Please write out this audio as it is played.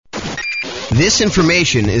This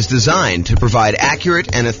information is designed to provide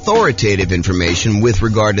accurate and authoritative information with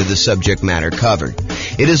regard to the subject matter covered.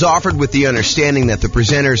 It is offered with the understanding that the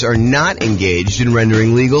presenters are not engaged in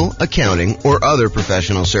rendering legal, accounting, or other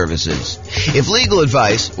professional services. If legal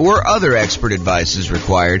advice or other expert advice is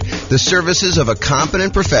required, the services of a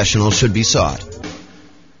competent professional should be sought.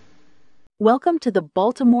 Welcome to the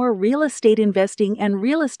Baltimore Real Estate Investing and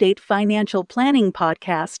Real Estate Financial Planning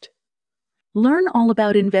Podcast. Learn all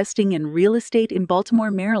about investing in real estate in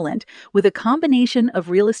Baltimore, Maryland, with a combination of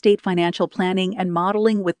real estate financial planning and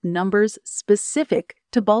modeling with numbers specific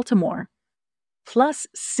to Baltimore. Plus,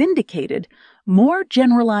 syndicated, more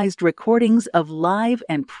generalized recordings of live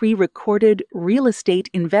and pre-recorded real estate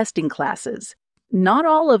investing classes, not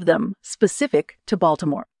all of them specific to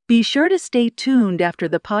Baltimore. Be sure to stay tuned after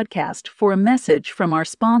the podcast for a message from our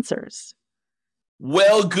sponsors.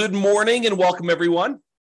 Well, good morning and welcome, everyone.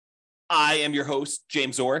 I am your host,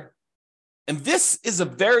 James Orr, and this is a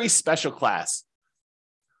very special class.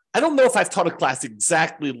 I don't know if I've taught a class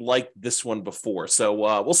exactly like this one before, so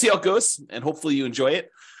we'll see how it goes, and hopefully you enjoy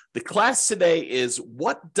it. The class today is,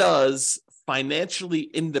 what does financially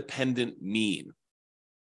independent mean?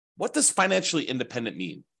 What does financially independent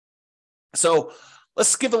mean? So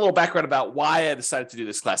let's give a little background about why I decided to do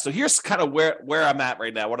this class. So here's kind of where I'm at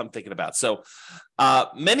right now, what I'm thinking about. So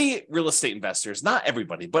many real estate investors, not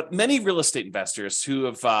everybody, but many real estate investors who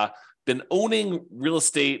have been owning real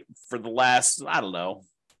estate for the last,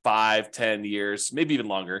 5-10 years, maybe even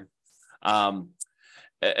longer,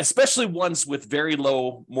 especially ones with very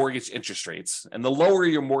low mortgage interest rates. And the lower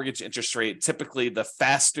your mortgage interest rate, typically the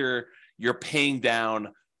faster you're paying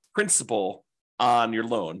down principal on your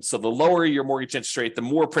loan. So the lower your mortgage interest rate, the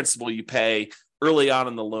more principal you pay early on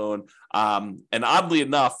in the loan. And oddly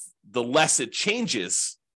enough, the less it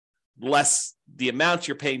changes, less the amount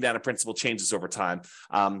you're paying down in principal changes over time.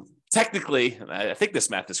 Technically, and I think this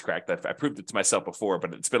math is correct. I proved it to myself before,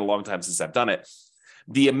 but it's been a long time since I've done it.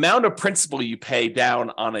 The amount of principal you pay down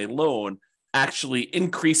on a loan actually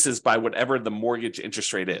increases by whatever the mortgage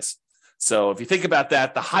interest rate is. So if you think about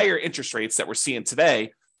that, the higher interest rates that we're seeing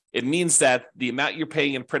today, it means that the amount you're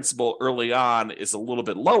paying in principal early on is a little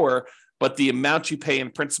bit lower, but the amount you pay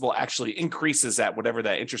in principal actually increases at whatever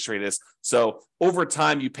that interest rate is. So over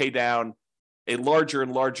time, you pay down a larger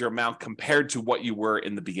and larger amount compared to what you were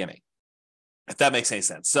in the beginning, if that makes any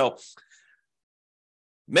sense. So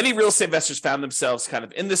many real estate investors found themselves kind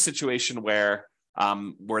of in this situation where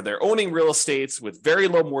they're owning real estates with very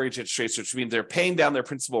low mortgage interest rates, which means they're paying down their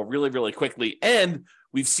principal really, really quickly. And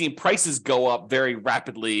we've seen prices go up very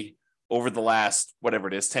rapidly over the last,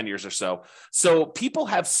 10 years or so. So people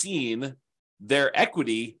have seen their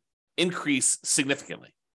equity increase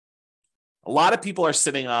significantly. A lot of people are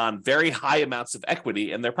sitting on very high amounts of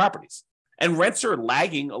equity in their properties, and rents are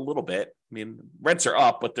lagging a little bit. I mean, rents are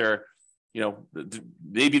up, but they're,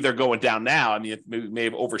 maybe they're going down now. I mean, it may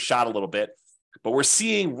have overshot a little bit, but we're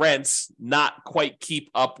seeing rents not quite keep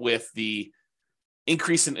up with the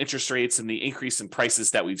increase in interest rates and the increase in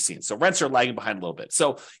prices that we've seen. So rents are lagging behind a little bit.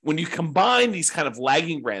 So when you combine these kind of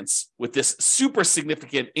lagging rents with this super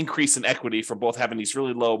significant increase in equity from both having these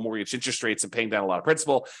really low mortgage interest rates and paying down a lot of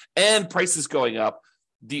principal and prices going up,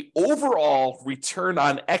 the overall return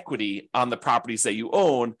on equity on the properties that you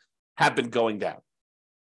own have been going down.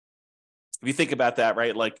 If you think about that,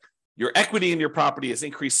 right? Like, your equity in your property has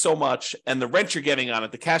increased so much, and the rent you're getting on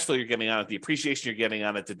it, the cash flow you're getting on it, the appreciation you're getting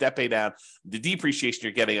on it, the debt pay down, the depreciation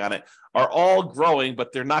you're getting on it are all growing,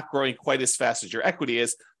 but they're not growing quite as fast as your equity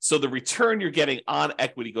is. So the return you're getting on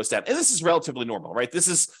equity goes down. And this is relatively normal, right? This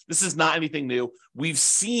is not anything new. We've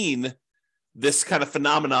seen this kind of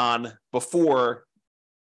phenomenon before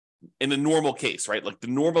in a normal case, right? Like, the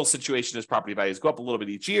normal situation is property values go up a little bit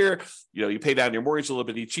each year. You pay down your mortgage a little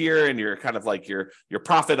bit each year, and you're kind of like your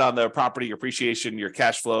profit on the property, your appreciation, your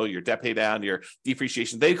cash flow, your debt pay down, your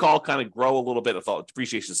depreciation, they all kind of grow a little bit. If all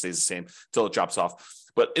depreciation stays the same until it drops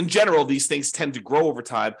off. But in general, these things tend to grow over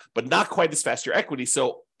time, but not quite as fast as your equity.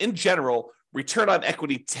 So in general, return on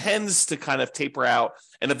equity tends to kind of taper out.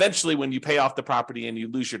 And eventually, when you pay off the property and you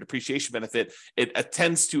lose your depreciation benefit, it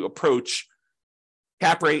tends to approach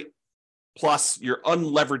cap rate plus your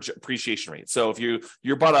unleveraged appreciation rate. So if you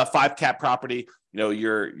bought a 5 cap property,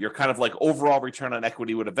 your kind of like overall return on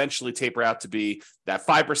equity would eventually taper out to be that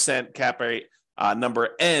 5% cap rate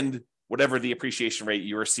number, and whatever the appreciation rate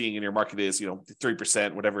you are seeing in your market is,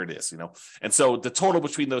 3%, whatever it is, And so the total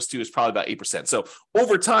between those two is probably about 8%. So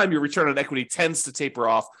over time, your return on equity tends to taper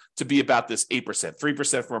off to be about this 8%,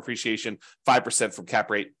 3% from appreciation, 5% from cap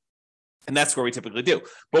rate. And that's where we typically do.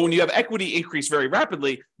 But when you have equity increase very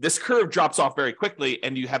rapidly, this curve drops off very quickly,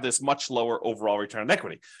 and you have this much lower overall return on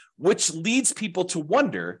equity, which leads people to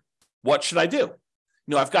wonder, what should I do?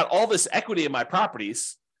 I've got all this equity in my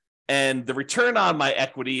properties, and the return on my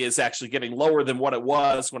equity is actually getting lower than what it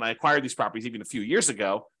was when I acquired these properties even a few years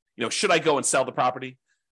ago. Should I go and sell the property?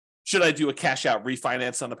 Should I do a cash out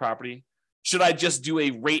refinance on the property? Should I just do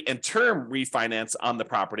a rate and term refinance on the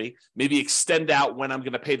property, maybe extend out when I'm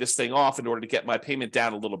going to pay this thing off in order to get my payment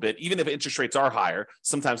down a little bit? Even if interest rates are higher,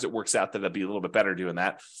 sometimes it works out that it'll be a little bit better doing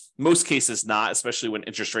that. Most cases not, especially when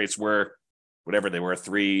interest rates were whatever they were,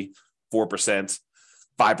 3%, 4%,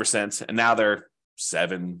 5%, and now they're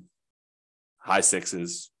 7%, high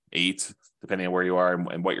 6s, 8%, depending on where you are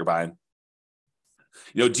and what you're buying.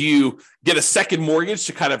 Do you get a second mortgage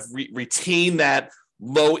to kind of retain that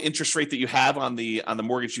low interest rate that you have on the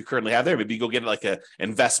mortgage you currently have there? Maybe you go get like a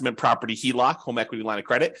investment property HELOC, home equity line of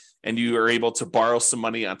credit, and you are able to borrow some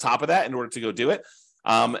money on top of that in order to go do it.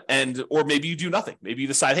 Or maybe you do nothing. Maybe you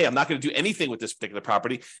decide, hey, I'm not going to do anything with this particular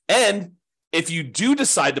property. And if you do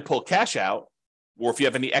decide to pull cash out, or if you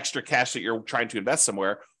have any extra cash that you're trying to invest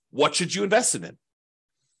somewhere, what should you invest it in?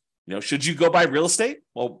 Should you go buy real estate?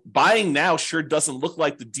 Well, buying now sure doesn't look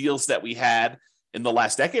like the deals that we had in the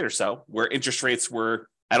last decade or so, where interest rates were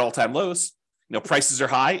at all-time lows. Prices are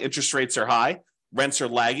high, interest rates are high, rents are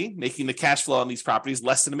lagging, making the cash flow on these properties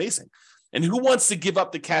less than amazing. And who wants to give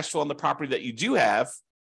up the cash flow on the property that you do have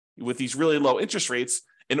with these really low interest rates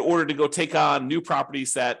in order to go take on new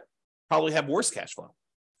properties that probably have worse cash flow?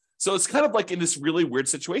 So it's kind of like in this really weird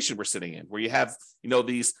situation we're sitting in, where you have,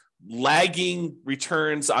 these lagging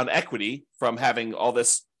returns on equity from having all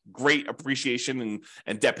this great appreciation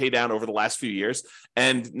and debt pay down over the last few years.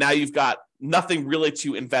 And now you've got nothing really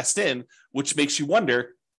to invest in, which makes you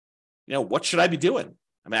wonder, what should I be doing?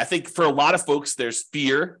 I think for a lot of folks, there's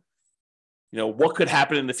fear. What could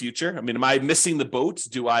happen in the future? Am I missing the boat?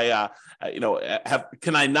 Do I,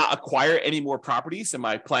 can I not acquire any more properties in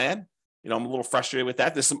my plan? I'm a little frustrated with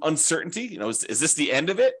that. There's some uncertainty. Is this the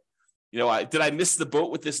end of it? Did I miss the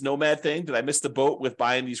boat with this nomad thing? Did I miss the boat with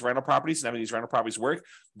buying these rental properties and having these rental properties work?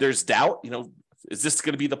 There's doubt. Is this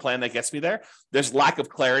going to be the plan that gets me there? There's lack of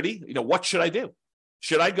clarity. What should I do?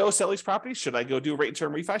 Should I go sell these properties? Should I go do a rate and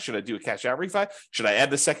term refi? Should I do a cash out refi? Should I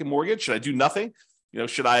add the second mortgage? Should I do nothing?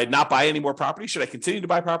 Should I not buy any more properties? Should I continue to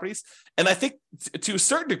buy properties? And I think to a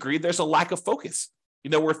certain degree, there's a lack of focus.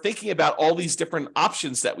 We're thinking about all these different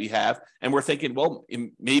options that we have, and we're thinking, well,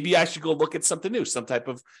 maybe I should go look at something new, some type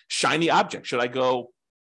of shiny object. Should I go,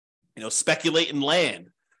 speculate in land?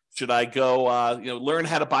 Should I go, learn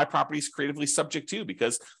how to buy properties creatively subject to?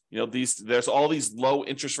 Because, there's all these low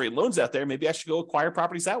interest rate loans out there. Maybe I should go acquire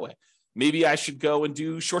properties that way. Maybe I should go and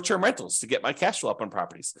do short-term rentals to get my cash flow up on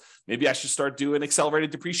properties. Maybe I should start doing accelerated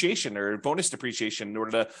depreciation or bonus depreciation in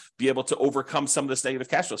order to be able to overcome some of this negative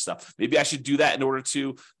cash flow stuff. Maybe I should do that in order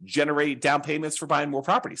to generate down payments for buying more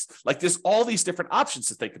properties. Like there's all these different options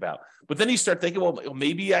to think about. But then you start thinking, well,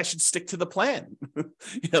 maybe I should stick to the plan.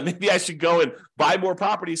 Maybe I should go and buy more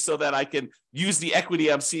properties so that I can use the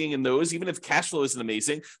equity I'm seeing in those, even if cash flow isn't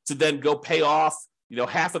amazing, to then go pay off,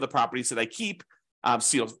 half of the properties that I keep.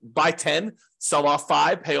 Buy 10, sell off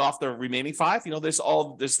 5, pay off the remaining 5.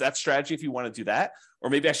 There's that strategy if you want to do that.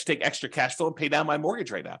 Or maybe I should take extra cash flow and pay down my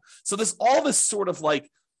mortgage right now. So there's all this sort of like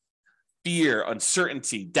fear,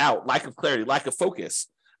 uncertainty, doubt, lack of clarity, lack of focus.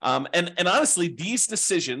 And honestly, these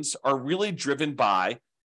decisions are really driven by,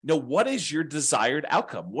 what is your desired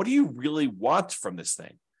outcome? What do you really want from this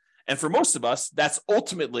thing? And for most of us, that's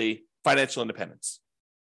ultimately financial independence.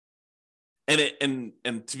 And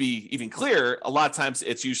to be even clearer, a lot of times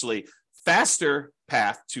it's usually faster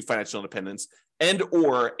path to financial independence and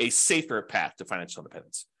or a safer path to financial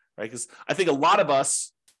independence, right? Because I think a lot of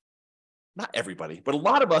us, not everybody, but a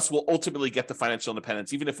lot of us will ultimately get to financial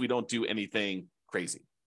independence, even if we don't do anything crazy,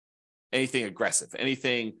 anything aggressive,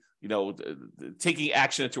 anything, taking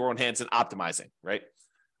action into our own hands and optimizing, right?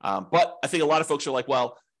 But I think a lot of folks are like,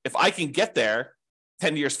 well, if I can get there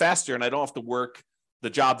 10 years faster and I don't have to work the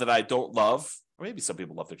job that I don't love, or maybe some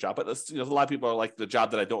people love their job, but a lot of people are like the job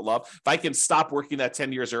that I don't love. If I can stop working that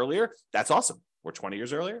 10 years earlier, that's awesome. Or 20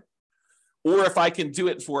 years earlier. Or if I can do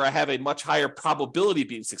it where I have a much higher probability of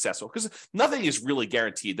being successful, because nothing is really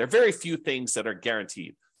guaranteed. There are very few things that are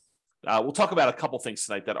guaranteed. We'll talk about a couple things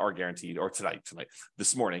tonight that are guaranteed, or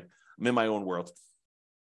this morning. I'm in my own world.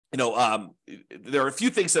 There are a few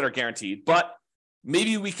things that are guaranteed, but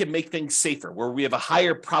maybe we can make things safer where we have a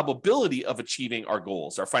higher probability of achieving our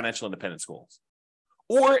goals, our financial independence goals.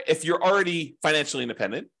 Or if you're already financially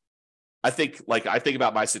independent, I think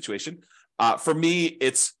about my situation. For me,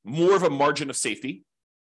 it's more of a margin of safety.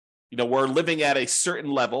 we're living at a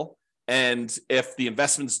certain level. And if the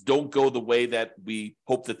investments don't go the way that we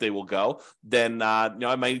hope that they will go, then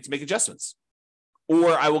I might need to make adjustments.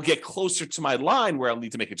 Or I will get closer to my line where I'll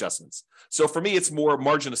need to make adjustments. So for me, it's more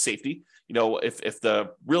margin of safety. If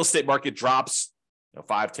the real estate market drops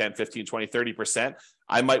 5, 10, 15, 20, 30%,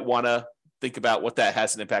 I might want to think about what that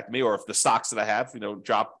has an impact on me. Or if the stocks that I have,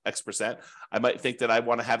 drop X percent, I might think that I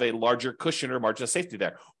want to have a larger cushion or margin of safety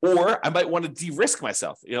there. Or I might want to de-risk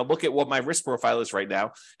myself, look at what my risk profile is right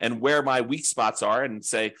now and where my weak spots are and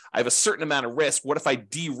say, I have a certain amount of risk. What if I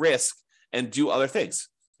de-risk and do other things?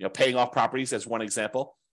 Paying off properties as one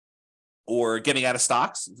example, or getting out of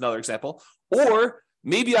stocks is another example. Or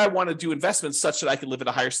maybe I want to do investments such that I can live at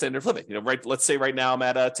a higher standard of living. Right? Let's say right now I'm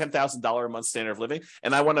at a $10,000 a month standard of living,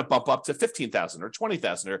 and I want to bump up to $15,000 or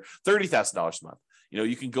 $20,000 or $30,000 a month.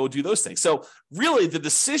 You can go do those things. So really, the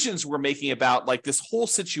decisions we're making about like this whole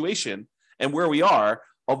situation and where we are,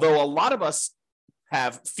 although a lot of us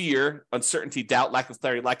have fear, uncertainty, doubt, lack of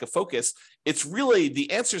clarity, lack of focus, it's really the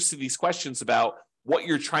answers to these questions about what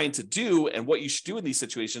you're trying to do and what you should do in these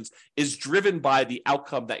situations is driven by the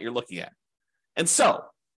outcome that you're looking at. And so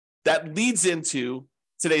that leads into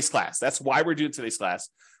today's class. That's why we're doing today's class.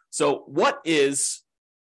 So what is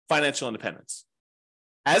financial independence?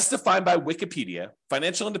 As defined by Wikipedia,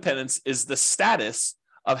 financial independence is the status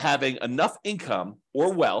of having enough income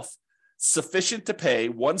or wealth sufficient to pay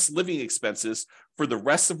one's living expenses for the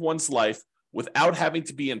rest of one's life without having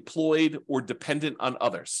to be employed or dependent on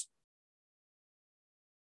others.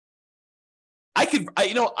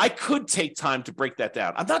 I could take time to break that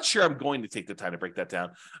down. I'm not sure I'm going to take the time to break that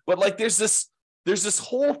down, but like there's this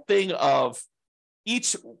whole thing of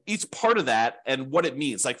each part of that and what it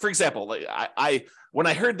means. Like, for example, like I when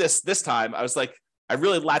I heard this time, I was like, I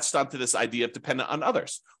really latched onto this idea of dependent on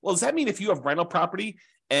others. Well, does that mean if you have rental property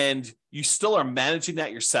and you still are managing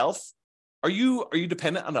that yourself, are you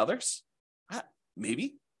dependent on others?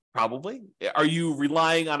 Maybe, probably. Are you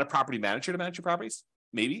relying on a property manager to manage your properties?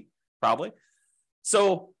 Maybe, probably.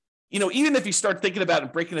 So, even if you start thinking about it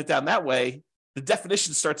and breaking it down that way, the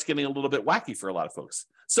definition starts getting a little bit wacky for a lot of folks.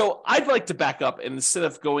 So I'd like to back up, and instead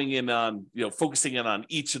of going in on, focusing in on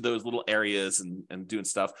each of those little areas and doing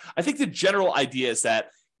stuff, I think the general idea is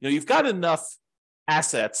that, you've got enough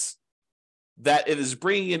assets that it is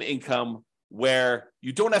bringing in income where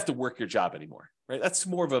you don't have to work your job anymore, right? That's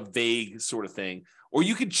more of a vague sort of thing. Or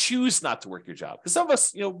you could choose not to work your job. Because some of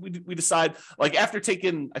us, we decide, like I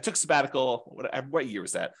took sabbatical, what year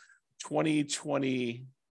was that?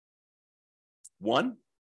 2021?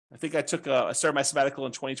 I think I started my sabbatical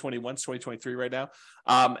in 2021, it's 2023 right now.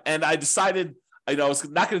 And I decided, I was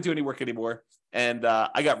not going to do any work anymore. And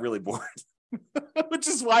I got really bored, which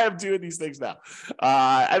is why I'm doing these things now.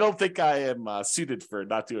 I don't think I am suited for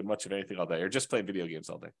not doing much of anything all day or just playing video games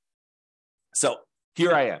all day. So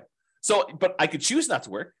here I am. But I could choose not to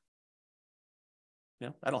work.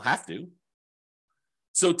 I don't have to.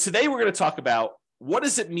 So today we're going to talk about what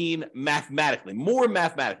does it mean mathematically, more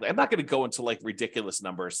mathematically. I'm not going to go into like ridiculous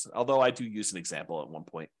numbers, although I do use an example at one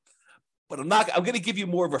point. But I'm going to give you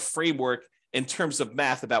more of a framework in terms of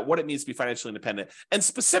math about what it means to be financially independent. And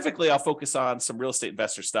specifically, I'll focus on some real estate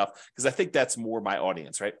investor stuff because I think that's more my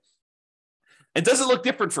audience, right? And does it look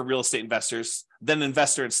different for real estate investors than an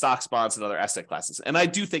investor in stocks, bonds, and other asset classes? And I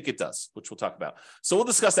do think it does, which we'll talk about. So we'll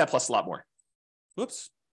discuss that plus a lot more.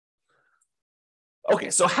 Whoops. Okay,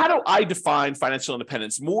 so how do I define financial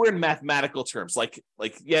independence more in mathematical terms? Like,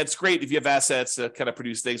 yeah, it's great if you have assets to kind of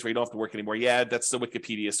produce things where you don't have to work anymore. Yeah, that's the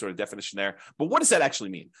Wikipedia sort of definition there. But what does that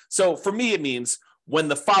actually mean? So for me, it means when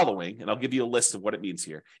the following, and I'll give you a list of what it means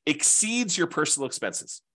here, exceeds your personal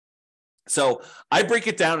expenses. So I break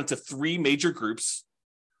it down into three major groups.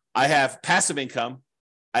 I have passive income,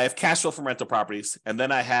 I have cash flow from rental properties, and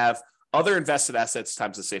then I have other invested assets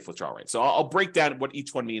times the safe withdrawal rate. So I'll break down what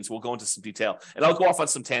each one means. We'll go into some detail, and I'll go off on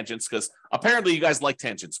some tangents because apparently you guys like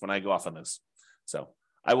tangents when I go off on this. So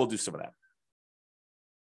I will do some of that.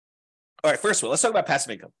 All right, first of all, let's talk about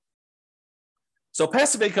passive income. So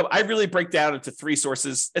passive income, I really break down into three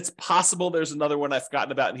sources. It's possible there's another one I've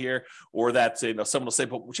forgotten about in here, or that someone will say,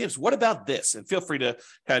 "But James, what about this?" And feel free to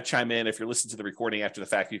kind of chime in if you're listening to the recording after the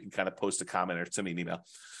fact. You can kind of post a comment or send me an email.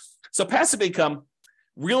 So passive income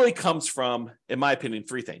really comes from, in my opinion,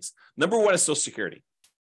 three things. Number one is Social Security.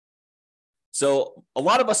 So a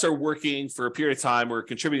lot of us are working for a period of time, we're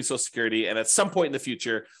contributing to Social Security, and at some point in the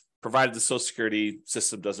future, provided the Social Security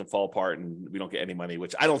system doesn't fall apart and we don't get any money,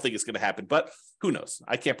 which I don't think is going to happen, but who knows?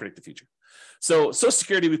 I can't predict the future. So Social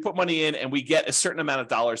Security, we put money in and we get a certain amount of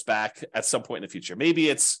dollars back at some point in the future. Maybe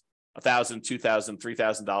it's $1,000, $2,000,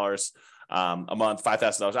 $3,000. a month,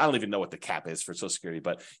 $5,000. I don't even know what the cap is for Social Security,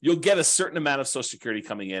 but you'll get a certain amount of Social Security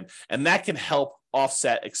coming in, and that can help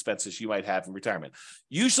offset expenses you might have in retirement.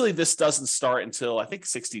 Usually this doesn't start until I think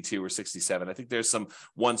 62 or 67. I think there's some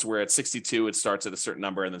ones where at 62 it starts at a certain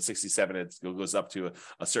number, and then 67 it goes up to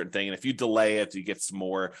a certain thing. And if you delay it, you get some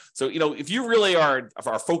more. So, if you really are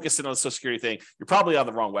focusing on the Social Security thing, you're probably on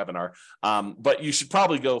the wrong webinar. But you should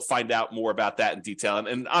probably go find out more about that in detail.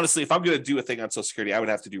 And honestly, if I'm going to do a thing on Social Security, I would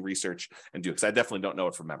have to do research and do it, because I definitely don't know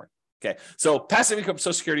it from memory. Okay, so passive income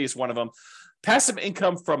Social Security is one of them. Passive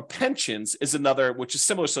income from pensions is another, which is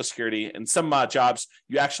similar to Social Security. In some jobs,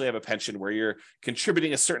 you actually have a pension where you're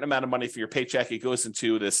contributing a certain amount of money for your paycheck. It goes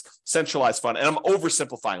into this centralized fund. And I'm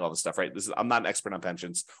oversimplifying all this stuff, right? I'm not an expert on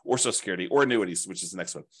pensions or Social Security or annuities, which is the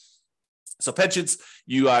next one. So pensions,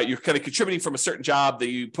 you're kind of contributing from a certain job that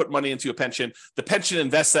you put money into a pension. The pension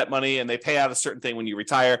invests that money and they pay out a certain thing when you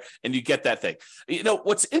retire, and you get that thing.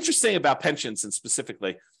 What's interesting about pensions, and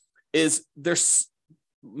specifically, is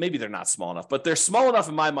maybe they're not small enough, but they're small enough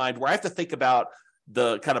in my mind where I have to think about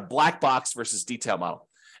the kind of black box versus detail model.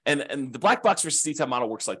 And the black box versus detail model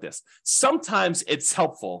works like this. Sometimes it's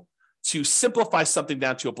helpful to simplify something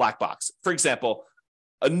down to a black box. For example,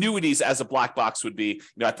 annuities as a black box would be,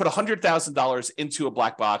 I put $100,000 into a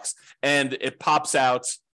black box and it pops out,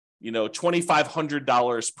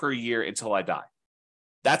 $2,500 per year until I die.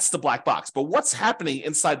 That's the black box. But what's happening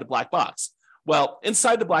inside the black box? Well,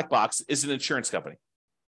 inside the black box is an insurance company.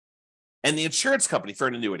 And the insurance company for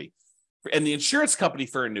an annuity,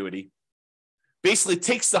 basically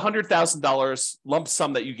takes the $100,000 lump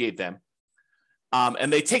sum that you gave them,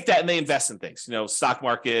 and they take that and they invest in things, stock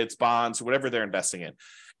markets, bonds, whatever they're investing in.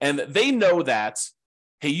 And they know that,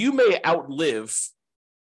 hey, you may outlive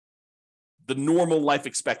the normal life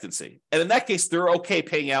expectancy. And in that case, they're okay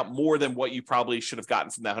paying out more than what you probably should have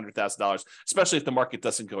gotten from that $100,000, especially if the market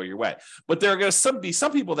doesn't go your way. But there are going to be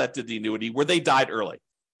some people that did the annuity where they died early.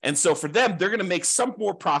 And so for them, they're going to make some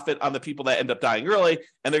more profit on the people that end up dying early,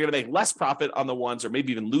 and they're going to make less profit on the ones, or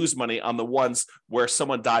maybe even lose money on the ones where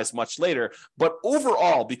someone dies much later. But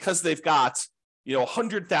overall, because they've got,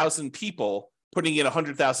 100,000 people putting in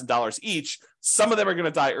 $100,000 each, some of them are going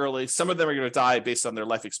to die early. Some of them are going to die based on their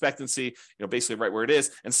life expectancy, basically right where it is.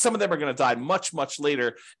 And some of them are going to die much, much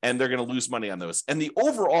later, and they're going to lose money on those. And the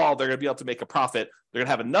overall, they're going to be able to make a profit. They're going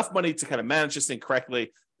to have enough money to kind of manage this thing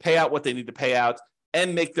correctly, pay out what they need to pay out,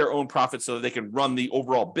 and make their own profit so that they can run the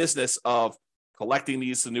overall business of collecting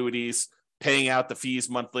these annuities, paying out the fees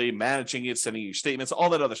monthly, managing it, sending you statements, all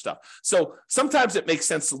that other stuff. So sometimes it makes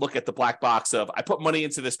sense to look at the black box of, I put money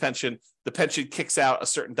into this pension, the pension kicks out a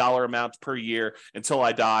certain dollar amount per year until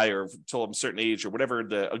I die, or until I'm a certain age, or whatever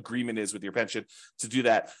the agreement is with your pension to do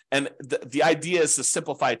that. And the idea is to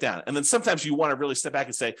simplify it down. And then sometimes you want to really step back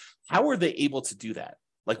and say, how are they able to do that?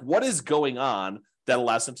 Like, what is going on that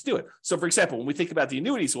allows them to do it? So for example, when we think about the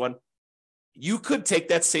annuities one, you could take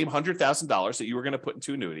that same $100,000 that you were going to put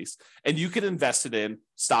into annuities, and you could invest it in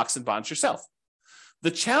stocks and bonds yourself.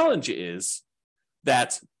 The challenge is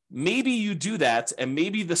that maybe you do that, and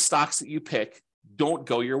maybe the stocks that you pick don't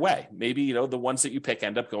go your way. Maybe, the ones that you pick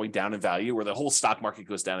end up going down in value, or the whole stock market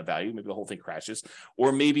goes down in value. Maybe the whole thing crashes,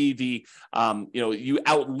 or maybe you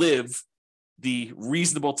outlive the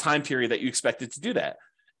reasonable time period that you expected to do that.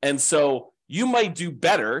 And so you might do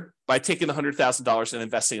better by taking the $100,000 and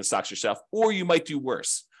investing in stocks yourself, or you might do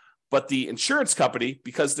worse. But the insurance company,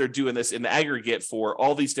 because they're doing this in the aggregate for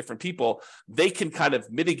all these different people, they can kind of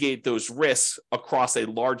mitigate those risks across a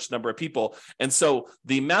large number of people. And so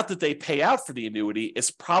the amount that they pay out for the annuity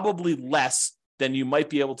is probably less than you might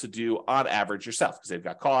be able to do on average yourself, because they've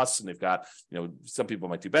got costs and they've got, some people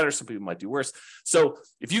might do better, some people might do worse. So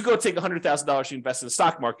if you go take $100,000, you invest in the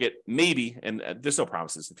stock market, maybe, and there's no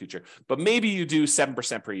promises in the future, but maybe you do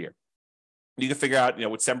 7% per year. You can figure out,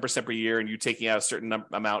 with 7% per year, and you taking out a certain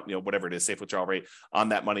amount, whatever it is, safe withdrawal rate on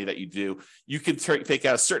that money that you do, you can take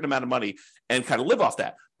out a certain amount of money and kind of live off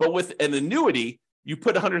that. But with an annuity, you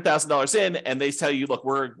put $100,000 in, and they tell you, look,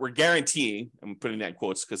 we're guaranteeing, I'm putting that in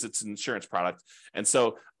quotes because it's an insurance product, and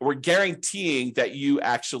so we're guaranteeing that you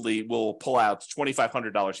actually will pull out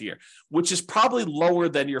 $2,500 a year, which is probably lower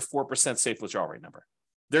than your 4% safe withdrawal rate number.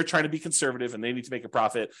 They're trying to be conservative, and they need to make a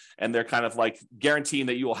profit, and they're kind of like guaranteeing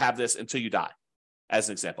that you will have this until you die. as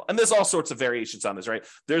an example. And there's all sorts of variations on this, right?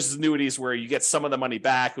 There's annuities where you get some of the money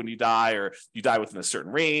back when you die, or you die within a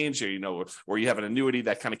certain range, or, or you have an annuity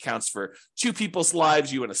that kind of counts for two people's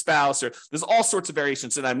lives, you and a spouse, or there's all sorts of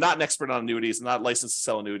variations. And I'm not an expert on annuities, I'm not licensed to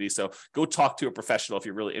sell annuities. So go talk to a professional if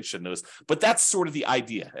you're really interested in those. But that's sort of the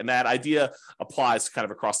idea. And that idea applies kind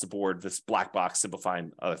of across the board, this black box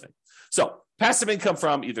simplifying other thing. So passive income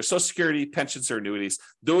from either Social Security, pensions, or annuities.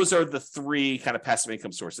 Those are the three kind of passive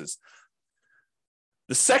income sources.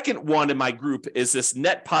 The second one in my group is this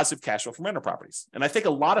net positive cash flow from rental properties. And I think a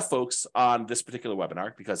lot of folks on this particular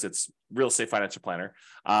webinar, because it's Real Estate Financial Planner,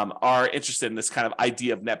 are interested in this kind of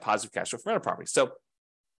idea of net positive cash flow from rental properties. So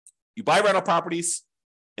you buy rental properties.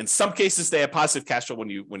 In some cases, they have positive cash flow when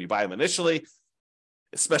you buy them initially,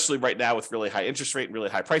 especially right now with really high interest rate and really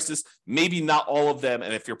high prices. Maybe not all of them,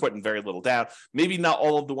 and if you're putting very little down, maybe not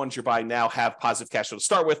all of the ones you're buying now have positive cash flow to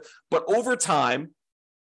start with. But over time,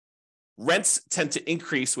 rents tend to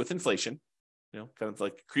increase with inflation, kind of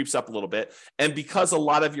like creeps up a little bit. And because a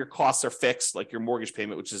lot of your costs are fixed, like your mortgage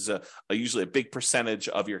payment, which is usually a big percentage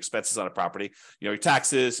of your expenses on a property, your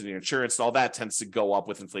taxes and your insurance and all that tends to go up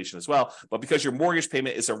with inflation as well. But because your mortgage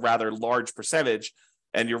payment is a rather large percentage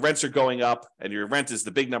and your rents are going up and your rent is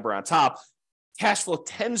the big number on top, cash flow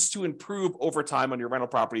tends to improve over time on your rental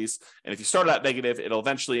properties. And if you start out negative, it'll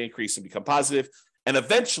eventually increase and become positive. And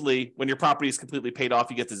eventually, when your property is completely paid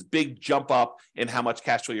off, you get this big jump up in how much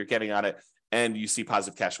cash flow you're getting on it, and you see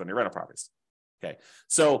positive cash flow on your rental properties. Okay,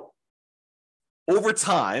 so over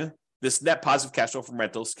time, this net positive cash flow from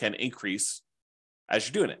rentals can increase as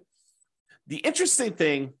you're doing it. The interesting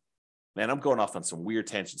thing, man, I'm going off on some weird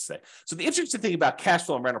tangents today. So the interesting thing about cash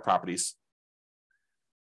flow and rental properties,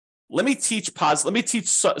 let me teach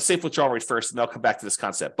safe withdrawal rate first, and then I'll come back to this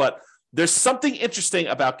concept. But there's something interesting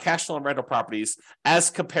about cash flow and rental properties as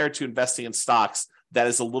compared to investing in stocks that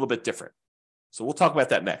is a little bit different. So we'll talk about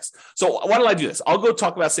that next. So why don't I do this? I'll go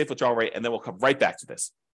talk about safe withdrawal rate, and then we'll come right back to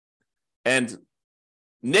this. And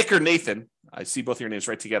Nick or Nathan, I see both of your names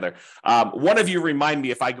right together. One of you remind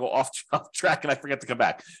me if I go off track and I forget to come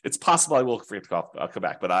back. It's possible I will forget to come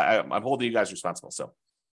back, but I'm holding you guys responsible. So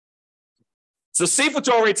safe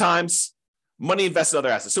withdrawal rate times money invested in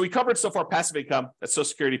other assets. So we covered so far passive income, that's Social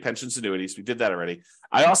Security, pensions, annuities. We did that already.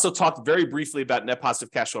 I also talked very briefly about net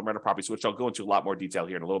positive cash flow and rental properties, which I'll go into a lot more detail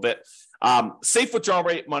here in a little bit. Safe withdrawal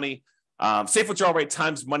rate money, safe withdrawal rate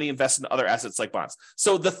times money invested in other assets like bonds.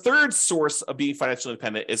 So the third source of being financially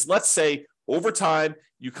independent is, let's say over time,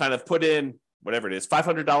 you kind of put in whatever it is,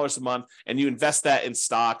 $500 a month, and you invest that in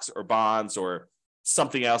stocks or bonds or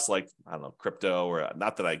something else like, I don't know, crypto, or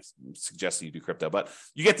not that I suggest that you do crypto, but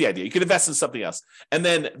you get the idea. You can invest in something else. And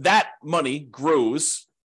then that money grows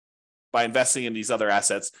by investing in these other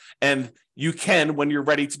assets. And you can, when you're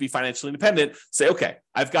ready to be financially independent, say, okay,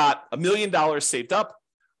 I've got $1 million saved up.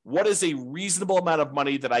 What is a reasonable amount of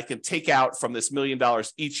money that I can take out from this $1 million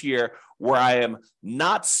each year where I am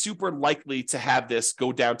not super likely to have this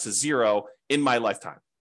go down to zero in my lifetime?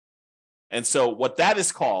 And so what that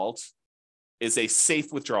is called is a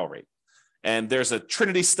safe withdrawal rate. And there's a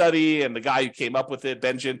Trinity study, and the guy who came up with it,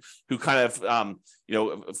 Benjamin, who kind of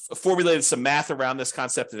formulated some math around this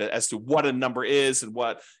concept as to what a number is and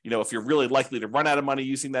what, if you're really likely to run out of money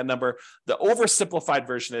using that number. The oversimplified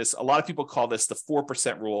version is, a lot of people call this the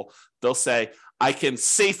 4% rule. They'll say, I can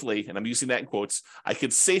safely, and I'm using that in quotes, I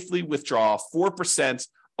can safely withdraw 4%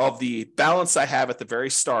 of the balance I have at the very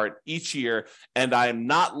start each year, and I am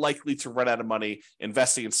not likely to run out of money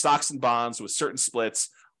investing in stocks and bonds with certain splits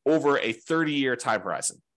over a 30-year time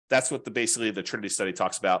horizon. That's what basically the Trinity study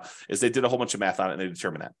talks about, is they did a whole bunch of math on it and they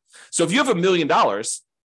determined that. So if you have $1 million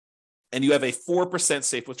and you have a 4%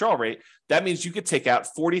 safe withdrawal rate, that means you could take out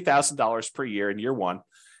 $40,000 per year in year one.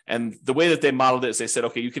 And the way that they modeled it is they said,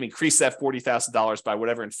 okay, you can increase that $40,000 by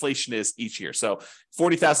whatever inflation is each year. So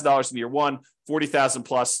 $40,000 in year one, $40,000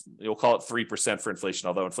 plus, you'll call it 3% for inflation,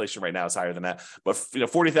 although inflation right now is higher than that. But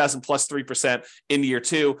 $40,000 plus 3% in year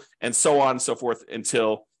two, and so on and so forth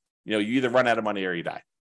until you either run out of money or you die.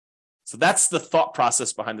 So that's the thought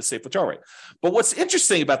process behind the safe withdrawal rate. But what's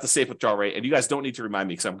interesting about the safe withdrawal rate, and you guys don't need to remind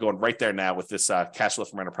me because I'm going right there now with this cash flow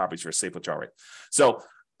from rental properties for a safe withdrawal rate. So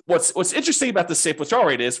what's interesting about the safe withdrawal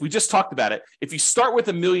rate is, we just talked about it. If you start with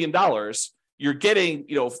 $1 million, you're getting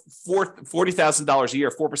 $40,000 a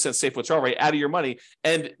year, 4% safe withdrawal rate out of your money.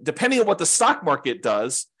 And depending on what the stock market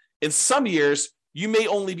does, in some years, you may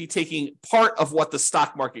only be taking part of what the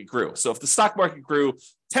stock market grew. So if the stock market grew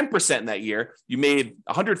 10% in that year, you made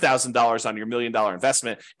 $100,000 on your $1 million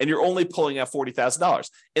investment, and you're only pulling out $40,000.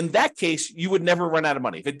 In that case, you would never run out of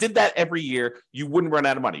money. If it did that every year, you wouldn't run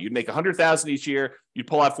out of money. You'd make $100,000 each year, you'd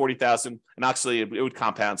pull out $40,000, and actually it would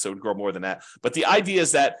compound, so it would grow more than that. But the idea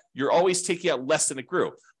is that you're always taking out less than it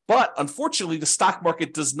grew. But unfortunately, the stock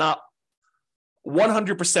market does not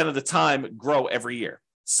 100% of the time grow every year.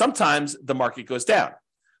 Sometimes the market goes down.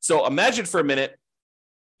 So imagine for a minute,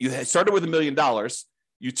 you started with $1 million.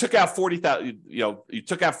 You took out 40,000, you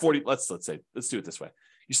took out 40, let's do it this way.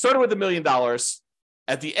 You started with $1 million.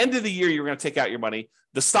 At the end of the year, you're going to take out your money.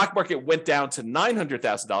 The stock market went down to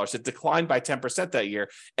 $900,000. It declined by 10% that year.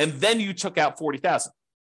 And then you took out 40,000.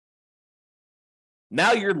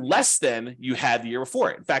 Now you're less than you had the year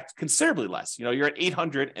before. In fact, considerably less. You're at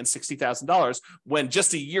 $860,000 when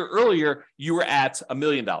just a year earlier, you were at $1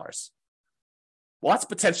 million. Well, that's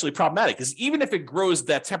potentially problematic because even if it grows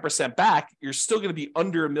that 10% back, you're still going to be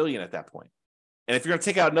under $1 million at that point. And if you're going to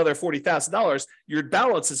take out another $40,000, your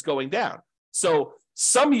balance is going down. So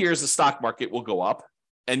some years the stock market will go up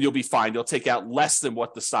and you'll be fine. You'll take out less than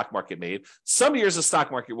what the stock market made. Some years the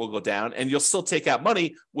stock market will go down and you'll still take out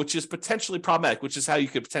money, which is potentially problematic, which is how you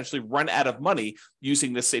could potentially run out of money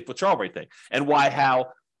using this safe withdrawal rate thing. And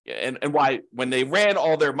why when they ran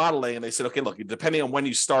all their modeling and they said, okay, look, depending on when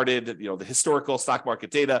you started, the historical stock market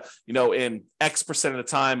data, in X percent of the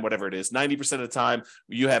time, whatever it is, 90% of the time,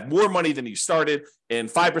 you have more money than you started. And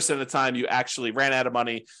 5% of the time, you actually ran out of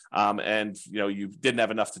money and you didn't have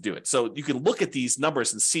enough to do it. So you can look at these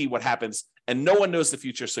numbers and see what happens. And no one knows the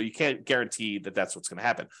future, so you can't guarantee that that's what's going to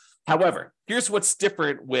happen. However, here's what's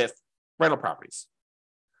different with rental properties.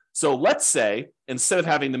 So let's say instead of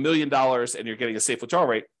having the $1 million and you're getting a safe withdrawal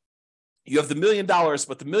rate, you have the $1 million,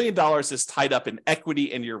 but the $1 million is tied up in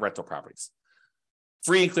equity in your rental properties,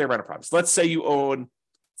 free and clear rental properties. Let's say you own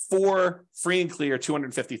 4 free and clear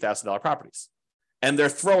 $250,000 properties, and they're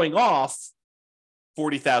throwing off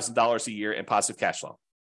 $40,000 a year in positive cash flow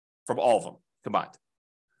from all of them combined.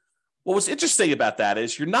 What was interesting about that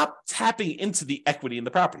is you're not tapping into the equity in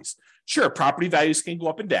the properties. Sure, property values can go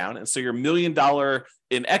up and down. And so your $1 million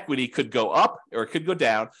in equity could go up or it could go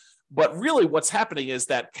down. But really what's happening is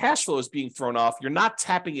that cash flow is being thrown off. You're not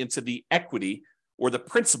tapping into the equity or the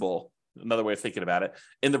principal, another way of thinking about it,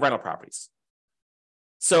 in the rental properties.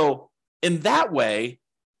 So in that way,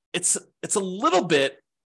 it's a little bit,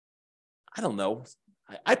 I don't know,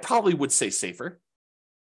 I probably would say safer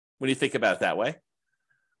when you think about it that way.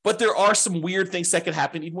 But there are some weird things that could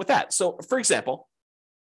happen even with that. So, for example,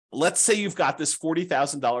 let's say you've got this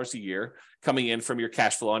 $40,000 a year coming in from your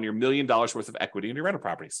cash flow on your $1 million worth of equity in your rental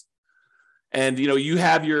properties. And, you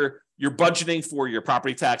have your budgeting for your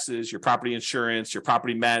property taxes, your property insurance, your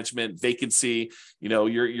property management, vacancy,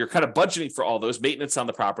 you're kind of budgeting for all those, maintenance on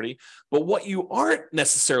the property. But what you aren't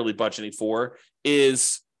necessarily budgeting for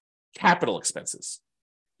is capital expenses.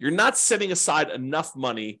 You're not setting aside enough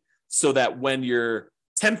money so that when your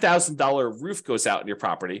 $10,000 roof goes out in your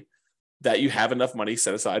property, that you have enough money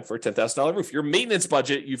set aside for a $10,000 roof. Your maintenance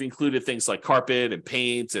budget, you've included things like carpet and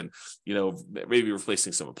paint and, maybe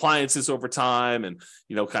replacing some appliances over time and,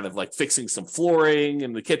 kind of like fixing some flooring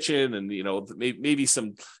in the kitchen and, maybe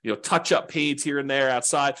some, touch up paint here and there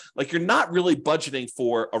outside. Like you're not really budgeting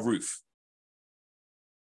for a roof.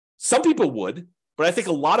 Some people would, but I think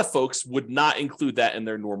a lot of folks would not include that in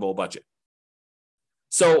their normal budget.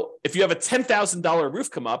 So if you have a $10,000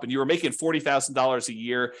 roof come up and you were making $40,000 a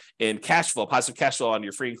year in cash flow, positive cash flow on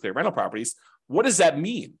your free and clear rental properties, what does that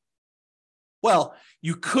mean? Well,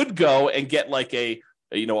 you could go and get like a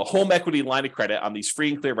home equity line of credit on these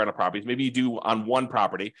free and clear rental properties. Maybe you do on one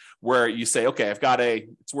property where you say, okay,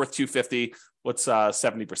 it's worth $250. What's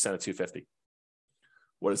 70% of $250?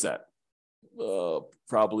 What is that?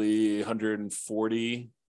 Probably 140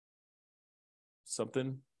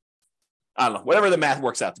 something. I don't know, whatever the math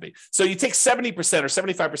works out to be. So you take 70% or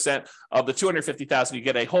 75% of the $250,000, you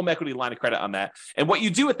get a home equity line of credit on that. And what you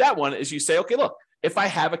do with that one is you say, okay, look, if I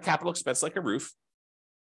have a capital expense like a roof,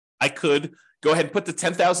 I could go ahead and put the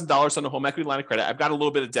 $10,000 on the home equity line of credit. I've got a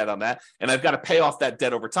little bit of debt on that, and I've got to pay off that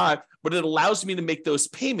debt over time, but it allows me to make those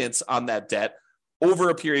payments on that debt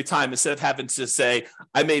over a period of time instead of having to say,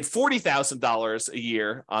 I made $40,000 a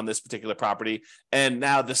year on this particular property, and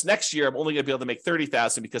now this next year I'm only going to be able to make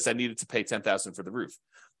 $30,000 because I needed to pay $10,000 for the roof.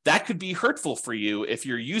 That could be hurtful for you if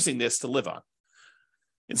you're using this to live on.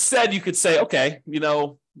 Instead, you could say, okay, I'm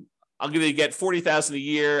going to get $40,000 a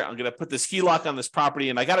year. I'm going to put this HELOC on this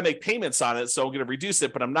property, and I got to make payments on it, so I'm going to reduce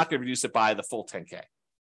it, but I'm not going to reduce it by the full $10K.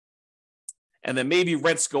 And then maybe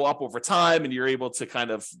rents go up over time, and you're able to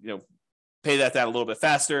kind of, pay that down a little bit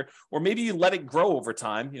faster, or maybe you let it grow over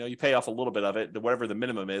time. You pay off a little bit of it, whatever the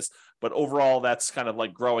minimum is, but overall that's kind of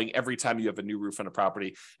like growing every time you have a new roof on a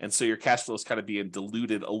property. And so your cash flow is kind of being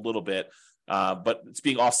diluted a little bit, but it's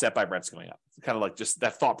being offset by rents going up. It's kind of like just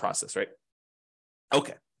that thought process, right?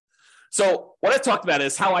 Okay. So what I talked about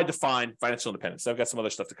is how I define financial independence. I've got some other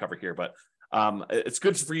stuff to cover here, but it's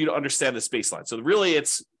good for you to understand this baseline. So really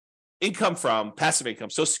it's income from passive income,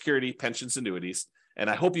 Social Security, pensions, annuities. And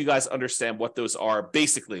I hope you guys understand what those are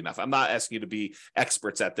basically enough. I'm not asking you to be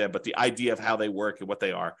experts at them, but the idea of how they work and what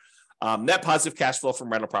they are. Net positive cash flow from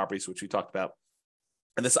rental properties, which we talked about.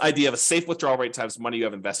 And this idea of a safe withdrawal rate times money you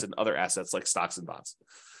have invested in other assets like stocks and bonds.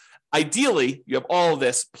 Ideally, you have all of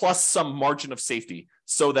this plus some margin of safety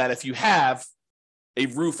so that if you have a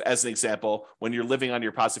roof, as an example, when you're living on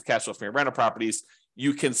your positive cash flow from your rental properties,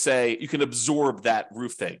 you can absorb that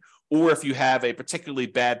roof thing. Or if you have a particularly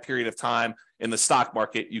bad period of time in the stock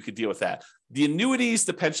market, you could deal with that. The annuities,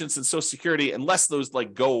 the pensions, and Social Security, unless those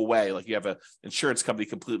like go away, like you have an insurance company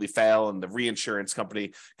completely fail and the reinsurance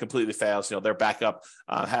company completely fails, their backup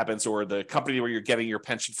happens, or the company where you're getting your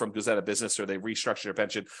pension from goes out of business, or they restructure your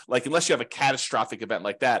pension. Like unless you have a catastrophic event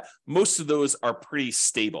like that, most of those are pretty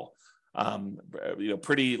stable.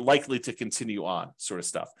 Pretty likely to continue on sort of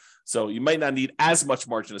stuff. So you might not need as much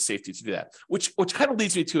margin of safety to do that, which kind of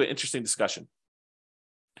leads me to an interesting discussion.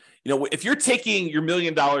 If you're taking your $1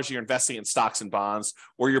 million, you're investing in stocks and bonds,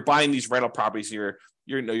 or you're buying these rental properties, you're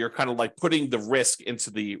kind of like putting the risk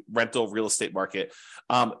into the rental real estate market.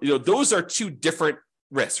 Those are two different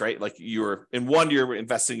risks, right? Like you're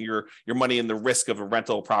investing your money in the risk of a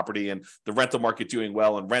rental property and the rental market doing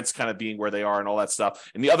well and rents kind of being where they are and all that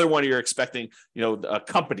stuff. And the other one, you're expecting,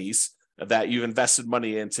 companies that you've invested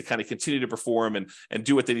money in to kind of continue to perform and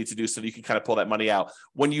do what they need to do so that you can kind of pull that money out.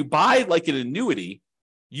 When you buy like an annuity,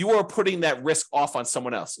 you are putting that risk off on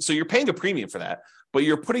someone else. So you're paying a premium for that, but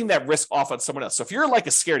you're putting that risk off on someone else. So if you're like a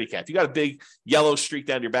scaredy cat, if you got a big yellow streak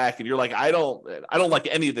down your back and you're like, I don't like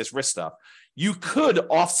any of this risk stuff, you could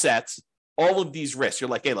offset all of these risks. You're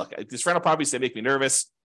like, hey, look, these rental properties, they make me nervous.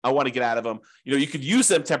 I want to get out of them. You could use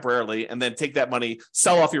them temporarily and then take that money,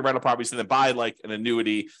 sell off your rental properties, and then buy like an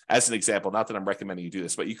annuity as an example. Not that I'm recommending you do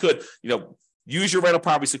this, but you could, use your rental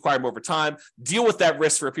properties to acquire them over time, deal with that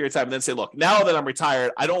risk for a period of time, and then say, look, now that I'm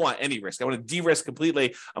retired, I don't want any risk. I want to de-risk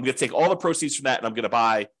completely. I'm going to take all the proceeds from that and I'm going to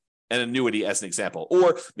buy an annuity as an example.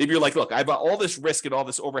 Or maybe you're like, look, I've got all this risk and all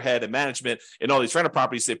this overhead and management and all these rental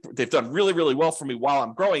properties. They've done really, really well for me while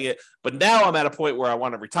I'm growing it. But now I'm at a point where I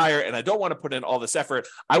want to retire and I don't want to put in all this effort.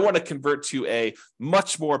 I want to convert to a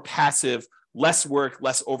much more passive, less work,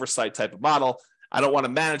 less oversight type of model. I don't want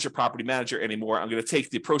to manage a property manager anymore. I'm going to take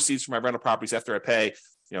the proceeds from my rental properties after I pay,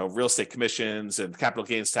 real estate commissions and capital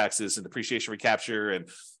gains taxes and depreciation recapture and,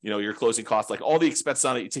 your closing costs, like all the expenses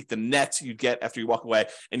on it. You take the net you get after you walk away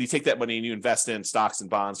and you take that money and you invest in stocks and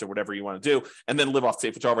bonds or whatever you want to do, and then live off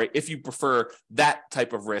safe withdrawal rate if you prefer that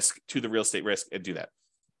type of risk to the real estate risk, and do that.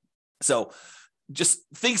 So just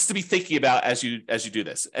things to be thinking about as you do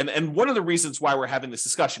this. And one of the reasons why we're having this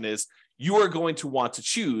discussion is you are going to want to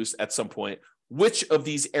choose at some point which of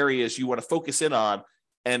these areas you want to focus in on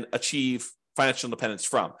and achieve financial independence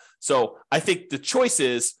from. So I think the choice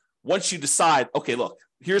is, once you decide, okay, look,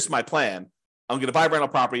 here's my plan. I'm going to buy rental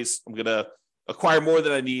properties. I'm going to acquire more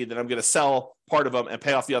than I need. Then I'm going to sell part of them and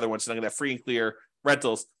pay off the other ones. And I'm going to have free and clear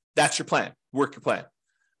rentals. That's your plan. Work your plan.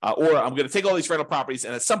 Or I'm going to take all these rental properties,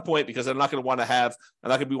 and at some point, because I'm not going to want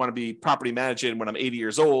to be property managing when I'm 80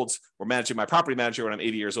 years old, or managing my property manager when I'm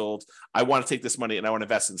 80 years old, I want to take this money and I want to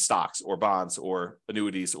invest in stocks or bonds or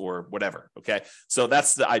annuities or whatever. Okay. So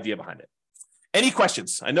that's the idea behind it. Any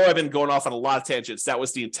questions? I know I've been going off on a lot of tangents. That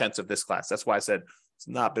was the intent of this class. That's why I said it's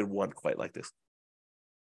not been one quite like this.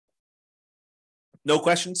 No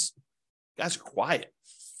questions? You guys are quiet.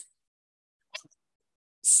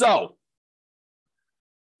 So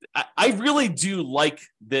I really do like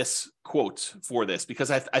this quote for this,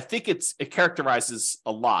 because I think it characterizes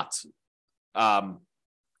a lot.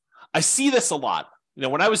 I see this a lot.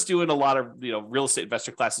 When I was doing a lot of real estate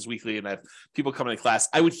investor classes weekly, and I have people coming to class,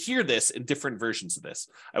 I would hear this in different versions of this.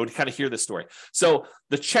 I would kind of hear this story. So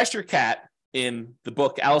the Cheshire Cat in the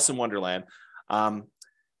book Alice in Wonderland, I'll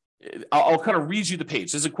kind of read you the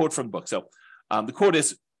page. This is a quote from the book. So the quote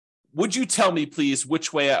is, "Would you tell me, please,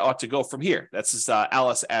 which way I ought to go from here?" That's just,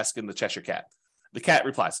 Alice asking the Cheshire Cat. The cat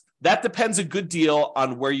replies, "That depends a good deal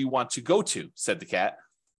on where you want to go to," said the cat.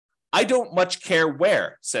 "I don't much care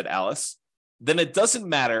where," said Alice. "Then it doesn't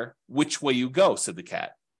matter which way you go," said the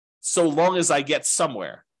cat. "So long as I get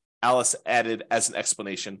somewhere," Alice added as an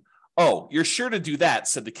explanation. "Oh, you're sure to do that,"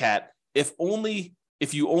 said the cat, if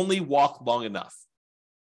you only walk long enough."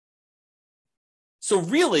 So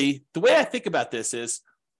really, the way I think about this is,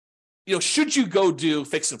 should you go do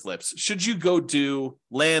fix and flips? Should you go do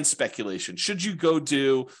land speculation? Should you go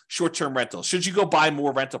do short-term rentals? Should you go buy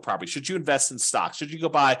more rental property? Should you invest in stocks? Should you go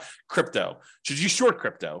buy crypto? Should you short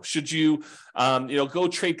crypto? Should you, go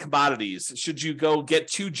trade commodities? Should you go get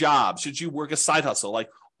 2 jobs? Should you work a side hustle? Like,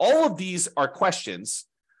 all of these are questions,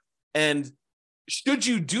 and should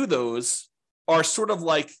you do those are sort of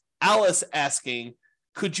like Alice asking,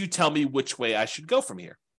 could you tell me which way I should go from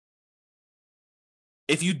here?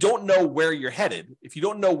 If you don't know where you're headed, if you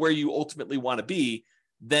don't know where you ultimately want to be,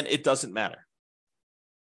 then it doesn't matter,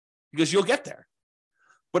 because you'll get there.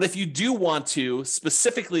 But if you do want to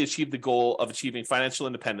specifically achieve the goal of achieving financial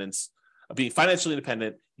independence, of being financially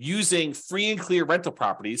independent using free and clear rental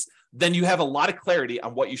properties, then you have a lot of clarity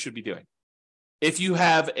on what you should be doing. If you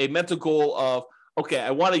have a mental goal of, okay,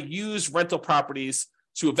 I want to use rental properties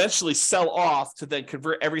to eventually sell off to then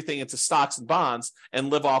convert everything into stocks and bonds and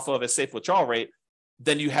live off of a safe withdrawal rate,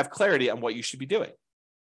 then you have clarity on what you should be doing.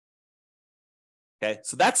 Okay,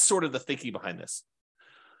 so that's sort of the thinking behind this.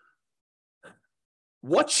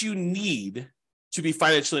 What you need to be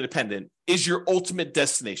financially independent is your ultimate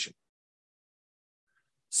destination.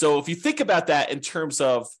 So if you think about that in terms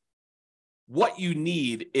of what you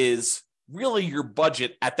need is really your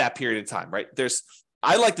budget at that period of time, right?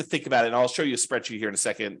 I like to think about it, and I'll show you a spreadsheet here in a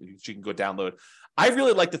second, you can go download. I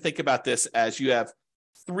really like to think about this as you have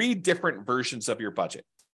 3 different versions of your budget.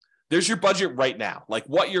 There's your budget right now, like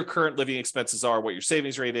what your current living expenses are, what your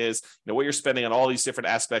savings rate is, what you're spending on all these different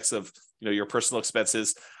aspects of, your personal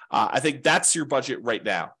expenses. I think that's your budget right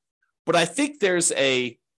now. But I think there's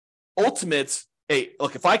if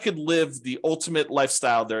I could live the ultimate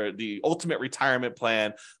lifestyle, the ultimate retirement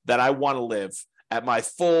plan that I want to live at my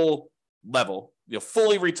full level,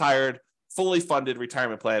 fully retired, fully funded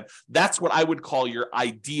retirement plan, that's what I would call your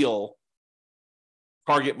ideal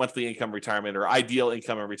target monthly income retirement, or ideal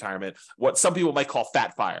income in retirement, what some people might call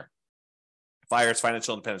Fat FIRE. FIRE is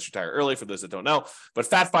financial independence, retire early, for those that don't know. But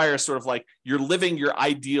Fat FIRE is sort of like you're living your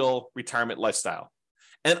ideal retirement lifestyle.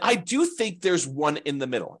 And I do think there's one in the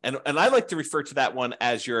middle. And I like to refer to that one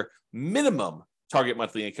as your minimum target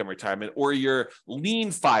monthly income retirement, or your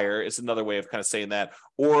lean FIRE is another way of kind of saying that.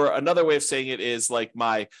 Or another way of saying it is like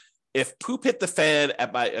if poop hit the fan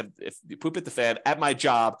at my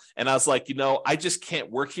job, and I was like, I just can't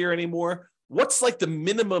work here anymore. What's like the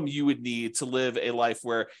minimum you would need to live a life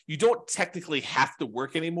where you don't technically have to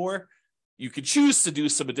work anymore? You could choose to do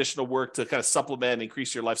some additional work to kind of supplement and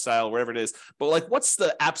increase your lifestyle, whatever it is. But like, what's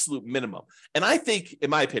the absolute minimum? And I think, in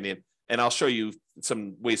my opinion, and I'll show you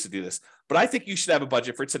some ways to do this, but I think you should have a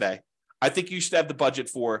budget for today. I think you should have the budget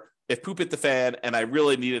for if poop hit the fan and I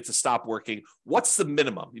really needed to stop working, what's the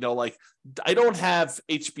minimum? Like, I don't have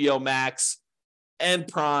HBO Max and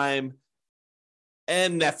Prime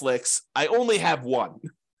and Netflix. I only have one.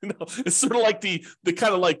 It's sort of like the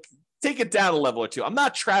kind of like take it down a level or two. I'm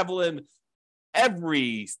not traveling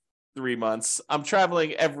every 3 months. I'm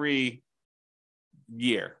traveling every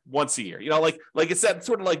year, once a year, like it's that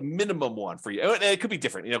sort of like minimum one for you. And it could be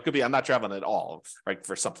different, it could be I'm not traveling at all, right,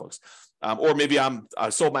 for some folks, or maybe I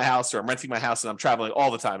sold my house, or I'm renting my house and I'm traveling all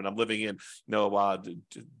the time and I'm living in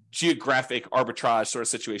geographic arbitrage sort of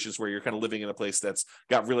situations where you're kind of living in a place that's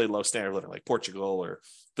got really low standard of living, like Portugal or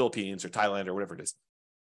Philippines or Thailand or whatever it is,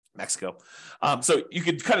 Mexico. So you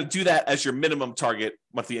could kind of do that as your minimum target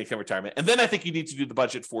monthly income retirement. And then I think you need to do the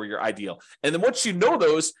budget for your ideal. And then once you know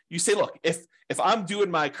those, you say, look, if I'm doing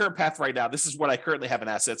my current path right now, this is what I currently have in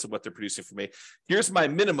assets and what they're producing for me. Here's my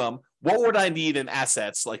minimum. What would I need in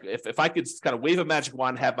assets? Like if I could kind of wave a magic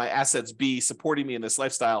wand, have my assets be supporting me in this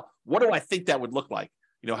lifestyle, what do I think that would look like?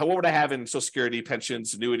 What would I have in Social Security,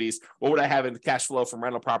 pensions, annuities? What would I have in cash flow from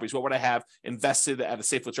rental properties? What would I have invested at a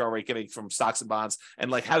safe withdrawal rate getting from stocks and bonds?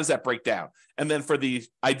 And like, how does that break down? And then for the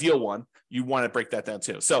ideal one, you want to break that down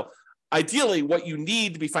too. So ideally, what you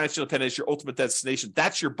need to be financially independent is your ultimate destination.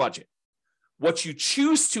 That's your budget. What you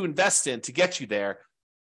choose to invest in to get you there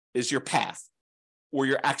is your path or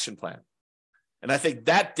your action plan. And I think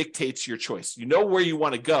that dictates your choice. You know where you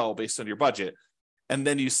want to go based on your budget. And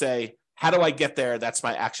then you say, how do I get there? That's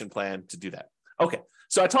my action plan to do that. Okay,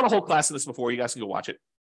 so I taught a whole class on this before. You guys can go watch it.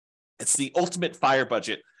 It's the ultimate FIRE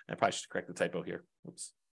budget. I probably should correct the typo here.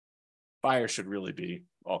 Oops. FIRE should really be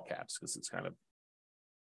all caps because it's kind of,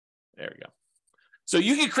 there we go. So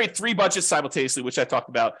you can create 3 budgets simultaneously, which I talked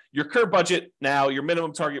about. Your current budget now, your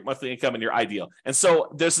minimum target monthly income, and your ideal. And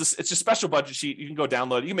so there's this, it's a special budget sheet. You can go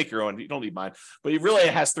download it. You can make your own. You don't need mine. But it really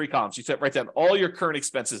has 3 columns. You write down all your current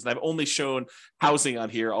expenses. And I've only shown housing on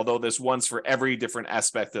here, although there's ones for every different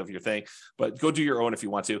aspect of your thing. But go do your own if you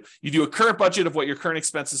want to. You do a current budget of what your current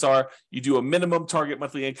expenses are. You do a minimum target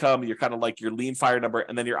monthly income. You're kind of like your lean fire number,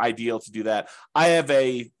 and then your ideal to do that. I have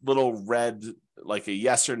a little red, like a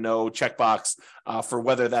yes or no checkbox for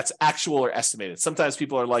whether that's actual or estimated. Sometimes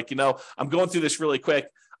people are like, I'm going through this really quick.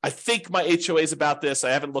 I think my HOA is about this. I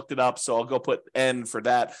haven't looked it up, so I'll go put N for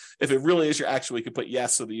that. If it really is your actual, you can put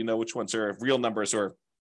yes so that you know which ones are real numbers or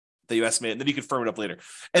that you estimate, and then you can firm it up later.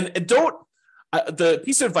 And don't, the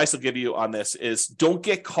piece of advice I'll give you on this is don't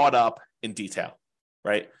get caught up in detail,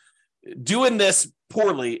 right? Doing this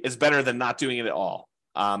poorly is better than not doing it at all.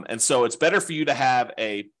 And so it's better for you to have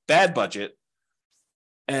a bad budget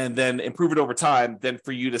and then improve it over time than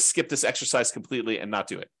for you to skip this exercise completely and not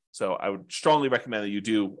do it. So I would strongly recommend that you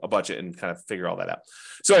do a budget and kind of figure all that out.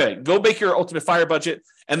 So anyway, go make your ultimate fire budget.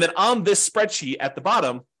 And then on this spreadsheet at the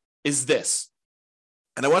bottom is this.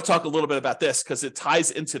 And I want to talk a little bit about this because it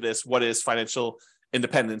ties into this, what is financial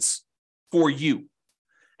independence for you.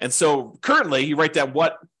 And so currently you write down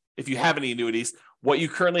what, if you have any annuities, what you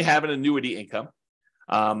currently have in annuity income.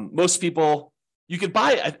 Most people, you could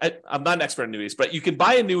buy, I'm not an expert in annuities, but you can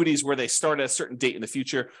buy annuities where they start at a certain date in the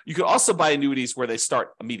future. You could also buy annuities where they start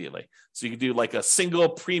immediately. So you can do like a single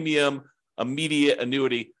premium immediate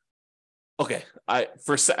annuity. Okay, I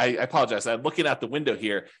apologize. I'm looking out the window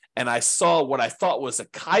here and I saw what I thought was a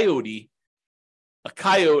coyote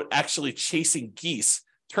actually chasing geese.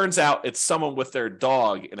 Turns out it's someone with their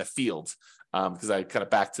dog in a field. Because I kind of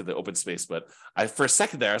back to the open space, but for a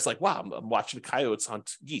second there, I was like, wow, I'm watching coyotes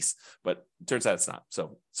hunt geese, but it turns out it's not.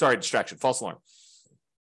 So sorry, distraction, false alarm.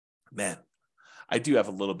 Man, I do have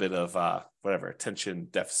a little bit of attention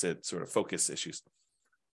deficit sort of focus issues.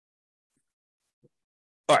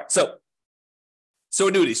 All right, so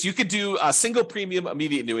annuities, you could do a single premium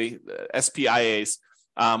immediate annuity, SPIAs,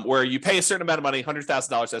 where you pay a certain amount of money,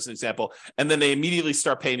 $100,000 as an example, and then they immediately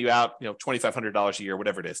start paying you out, $2,500 a year,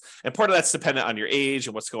 whatever it is. And part of that's dependent on your age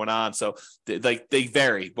and what's going on. So they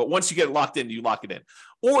vary, but once you get locked in, you lock it in.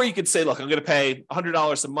 Or you could say, look, I'm going to pay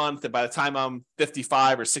 $100 a month, and by the time I'm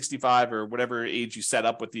 55 or 65 or whatever age you set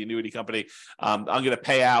up with the annuity company, I'm going to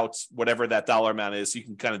pay out whatever that dollar amount is. So you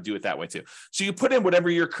can kind of do it that way too. So you put in whatever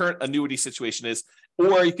your current annuity situation is,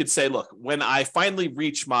 or you could say, look, when I finally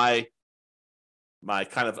reach my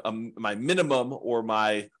kind of my minimum or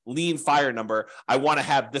my lean fire number, I want to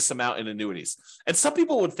have this amount in annuities. And some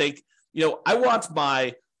people would think, I want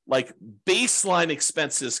my like baseline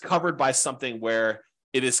expenses covered by something where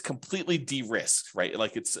it is completely de-risked, right?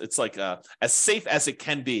 Like it's like as safe as it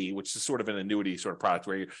can be, which is sort of an annuity sort of product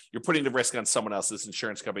where you're putting the risk on someone else's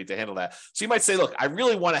insurance company to handle that. So you might say, look, I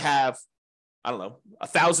really want to have, I don't know,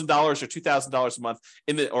 $1,000 or $2,000 a month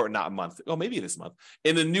or not a month. Oh, maybe it is a month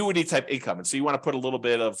in annuity type income. And so you want to put a little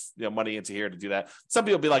bit of money into here to do that. Some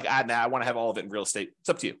people will be like, I want to have all of it in real estate. It's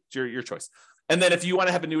up to you. It's your choice. And then if you want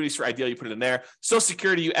to have annuities for ideal, you put it in there. Social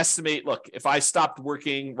Security, you estimate, look, if I stopped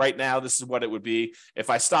working right now, this is what it would be.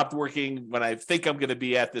 If I stopped working when I think I'm going to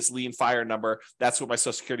be at this lean fire number, that's what my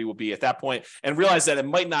Social Security will be at that point. And realize that it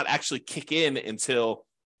might not actually kick in until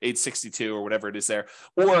age 62 or whatever it is there.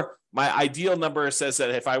 Or my ideal number says that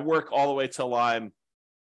if I work all the way till I'm,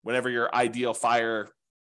 whatever your ideal fire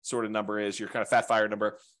sort of number is, your kind of fat fire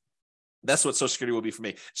number, that's what Social Security will be for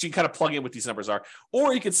me. So you can kind of plug in what these numbers are.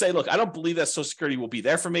 Or you could say, look, I don't believe that Social Security will be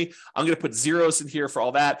there for me. I'm going to put zeros in here for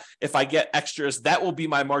all that. If I get extras, that will be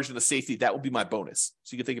my margin of safety. That will be my bonus.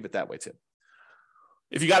 So you can think of it that way too.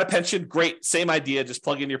 If you got a pension, great. Same idea. Just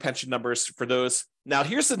plug in your pension numbers for those. Now,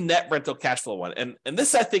 here's the net rental cash flow one. And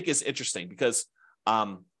this, I think, is interesting because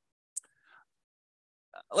let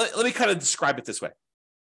me kind of describe it this way.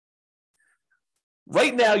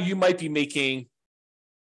 Right now, you might be making,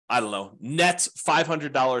 I don't know, net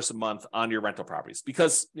 $500 a month on your rental properties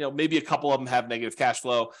because, maybe a couple of them have negative cash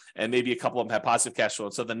flow and maybe a couple of them have positive cash flow.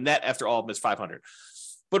 And so the net after all of them is 500.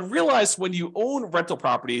 But realize when you own rental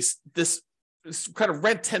properties, this kind of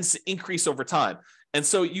rent tends to increase over time. And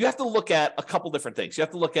so you have to look at a couple different things. You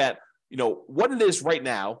have to look at, what it is right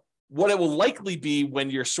now, what it will likely be when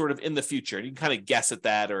you're sort of in the future. And you can kind of guess at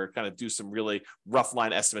that or kind of do some really rough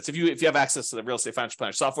line estimates. If you have access to the Real Estate Financial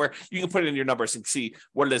Planner software, you can put it in your numbers and see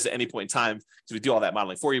what it is at any point in time because we do all that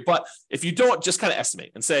modeling for you. But if you don't, just kind of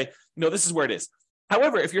estimate and say, this is where it is.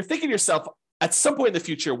 However, if you're thinking to yourself, at some point in the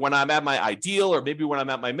future, when I'm at my ideal or maybe when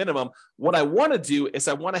I'm at my minimum, what I want to do is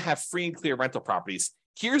I want to have free and clear rental properties.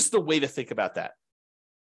 Here's the way to think about that.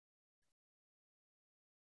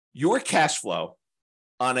 your cash flow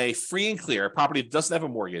on a free and clear property that doesn't have a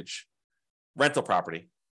mortgage, rental property,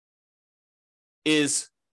 is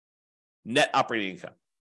net operating income.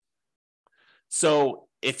 So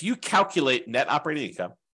if you calculate net operating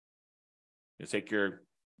income, you take your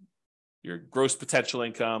gross potential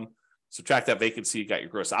income, subtract that vacancy, you got your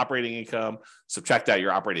gross operating income, subtract out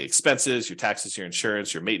your operating expenses, your taxes, your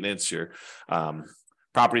insurance, your maintenance, your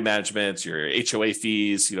property management, your HOA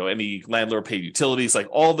fees, any landlord paid utilities, like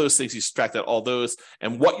all those things, you subtract out all those.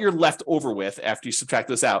 And what you're left over with after you subtract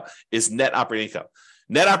those out is net operating income.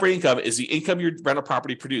 Net operating income is the income your rental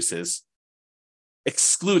property produces,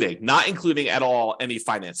 excluding, not including at all, any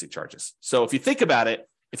financing charges. So if you think about it,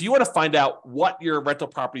 if you want to find out what your rental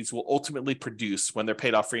properties will ultimately produce when they're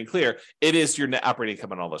paid off free and clear, it is your net operating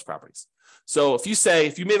income on all those properties. So if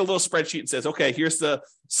you made a little spreadsheet and says, okay, here's the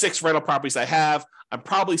 6 rental properties I have, I'm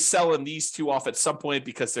probably selling these 2 off at some point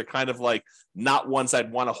because they're kind of like not ones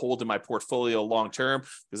I'd want to hold in my portfolio long-term.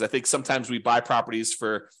 Because I think sometimes we buy properties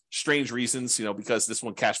for strange reasons, because this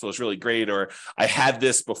one cash flow is really great, or I had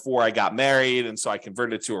this before I got married and so I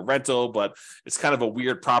converted it to a rental, but it's kind of a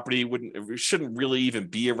weird property. It shouldn't really even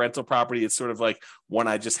be a rental property. It's sort of like one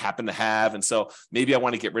I just happen to have. And so maybe I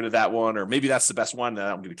want to get rid of that one, or maybe that's the best one and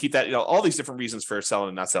I'm going to keep that, all these different reasons for selling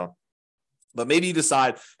and not selling. But maybe you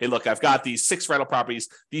decide, hey, look, I've got these 6 rental properties.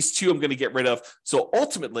 These 2 I'm going to get rid of. So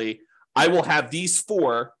ultimately, I will have these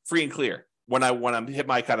 4 free and clear when I hit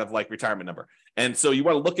my kind of like retirement number. And so you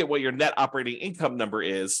want to look at what your net operating income number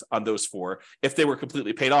is on those 4, if they were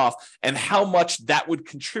completely paid off, and how much that would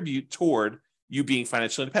contribute toward you being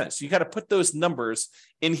financially independent. So you got to put those numbers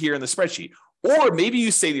in here in the spreadsheet. Or maybe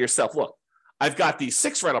you say to yourself, look, I've got these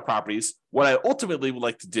 6 rental properties. What I ultimately would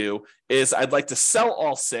like to do is I'd like to sell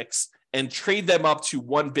all 6 and trade them up to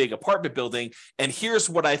one big apartment building. And here's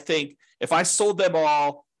what I think, if I sold them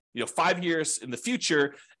all, 5 years in the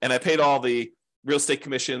future, and I paid all the real estate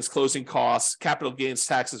commissions, closing costs, capital gains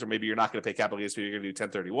taxes, or maybe you're not going to pay capital gains, maybe you're going to do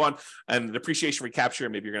 1031, and the depreciation recapture,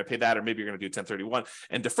 maybe you're going to pay that, or maybe you're going to do 1031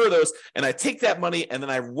 and defer those. And I take that money and then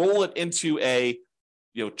I roll it into a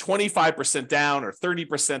 25% down or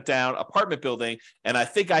 30% down apartment building, and I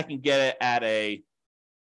think I can get it at a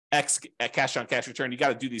X cash on cash return. You got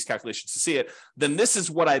to do these calculations to see it. Then this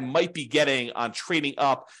is what I might be getting on trading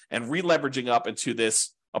up and re-leveraging up into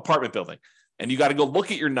this apartment building. And you got to go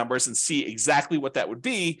look at your numbers and see exactly what that would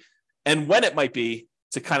be and when it might be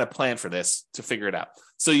to kind of plan for this, to figure it out.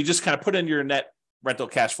 So you just kind of put in your net rental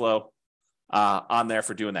cash flow on there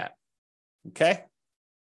for doing that. Okay.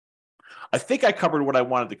 I think I covered what I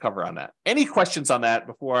wanted to cover on that. Any questions on that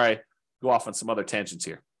before I go off on some other tangents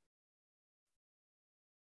here?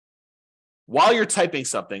 While you're typing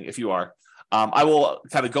something, if you are, I will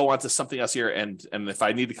kind of go on to something else here, and if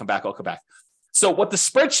I need to come back, I'll come back. So what the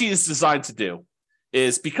spreadsheet is designed to do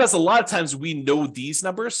is, because a lot of times we know these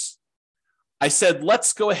numbers, I said,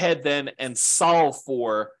 let's go ahead then and solve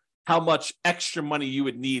for how much extra money you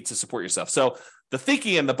would need to support yourself. So the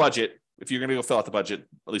thinking in the budget, if you're going to go fill out the budget,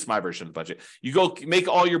 at least my version of the budget, you go make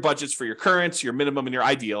all your budgets for your current, your minimum, and your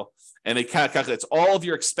ideal, and it kind of calculates all of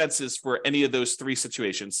your expenses for any of those 3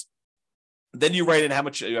 situations. Then you write in how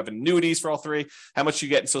much you have in annuities for all 3, how much you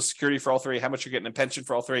get in Social Security for all 3, how much you're getting in pension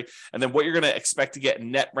for all 3, and then what you're going to expect to get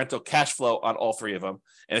in net rental cash flow on all 3 of them.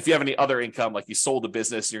 And if you have any other income, like you sold a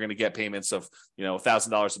business, you're going to get payments of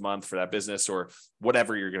 $1,000 a month for that business or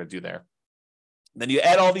whatever you're going to do there. Then you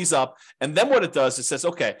add all these up, and then what it does, it says,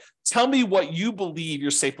 okay, tell me what you believe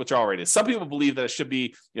your safe withdrawal rate is. Some people believe that it should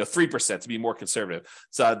be 3% to be more conservative.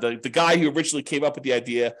 So the guy who originally came up with the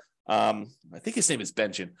idea, I think his name is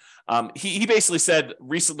Benjamin. He basically said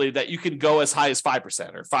recently that you can go as high as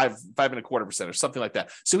 5% or 5.25% or something like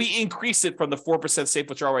that. So he increased it from the 4% safe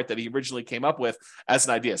withdrawal rate that he originally came up with as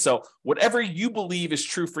an idea. So whatever you believe is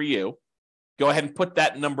true for you, go ahead and put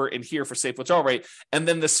that number in here for safe withdrawal rate. And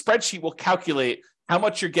then the spreadsheet will calculate how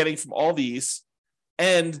much you're getting from all these,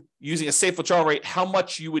 and using a safe withdrawal rate, how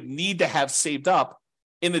much you would need to have saved up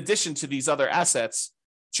in addition to these other assets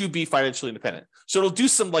to be financially independent. So it'll do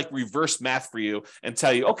some like reverse math for you and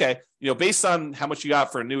tell you, okay, based on how much you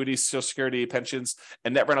got for annuities, Social Security, pensions,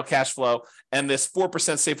 and net rental cash flow, and this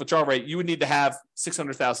 4% safe withdrawal rate, you would need to have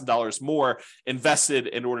 $600,000 more invested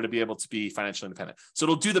in order to be able to be financially independent. So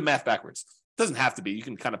it'll do the math backwards. It doesn't have to be. You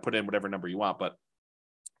can kind of put in whatever number you want, but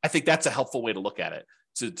I think that's a helpful way to look at it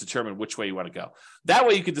to determine which way you want to go. That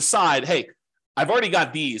way you can decide, hey, I've already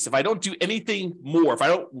got these. If I don't do anything more, if I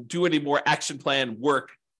don't do any more action plan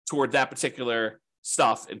work toward that particular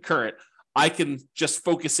stuff in current, I can just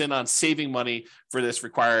focus in on saving money for this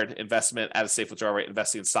required investment at a safe withdrawal rate,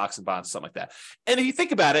 investing in stocks and bonds, something like that. And if you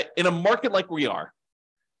think about it, in a market like we are,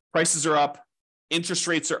 prices are up, interest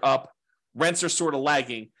rates are up, rents are sort of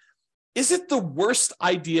lagging. Is it the worst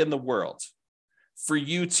idea in the world for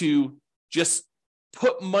you to just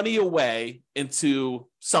put money away into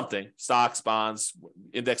something, stocks, bonds,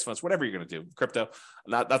 index funds, whatever you're going to do, crypto?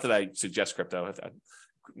 Not that I suggest crypto.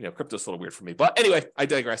 Crypto's a little weird for me. But anyway, I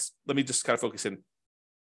digress. Let me just kind of focus in.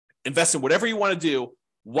 Invest in whatever you want to do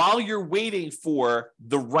while you're waiting for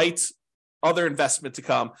the right other investment to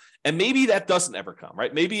come. And maybe that doesn't ever come,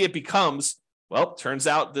 right? Maybe it becomes, well, turns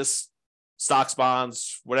out this stocks,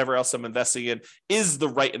 bonds, whatever else I'm investing in is the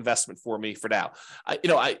right investment for me for now.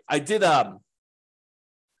 I did,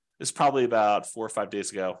 this probably about 4 or 5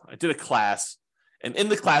 days ago, I did a class, and in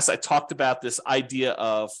the class, I talked about this idea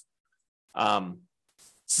of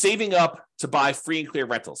saving up to buy free and clear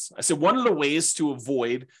rentals. I said, one of the ways to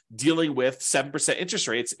avoid dealing with 7% interest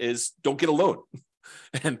rates is don't get a loan.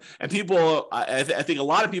 and people, I think a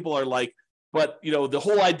lot of people are like, but the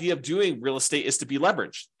whole idea of doing real estate is to be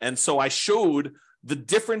leveraged. And so I showed the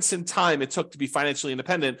difference in time it took to be financially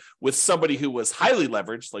independent with somebody who was highly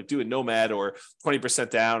leveraged, like doing Nomad or 20%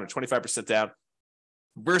 down or 25% down,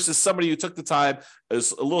 versus somebody who took the time,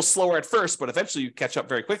 is a little slower at first, but eventually you catch up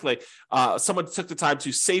very quickly. Someone took the time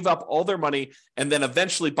to save up all their money and then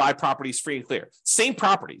eventually buy properties free and clear. Same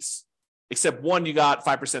properties, except one, you got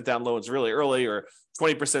 5% down loans really early, or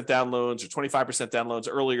 20% down loans, or 25% down loans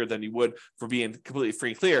earlier than you would for being completely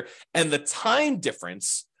free and clear. And the time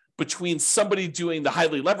difference between somebody doing the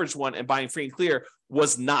highly leveraged one and buying free and clear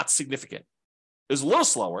was not significant. It was a little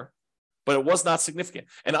slower, but it was not significant.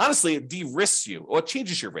 And honestly, it de-risks you, or it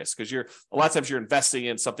changes your risk, because a lot of times you're investing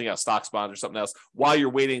in something else, stocks, bonds, or something else, while you're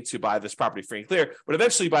waiting to buy this property free and clear. But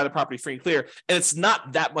eventually you buy the property free and clear, and it's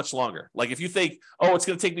not that much longer. Like if you think, oh, it's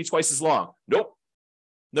going to take me twice as long. Nope.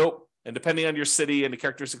 And depending on your city and the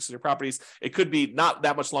characteristics of your properties, it could be not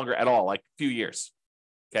that much longer at all, like a few years.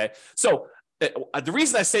 Okay. So the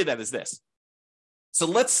reason I say that is this. So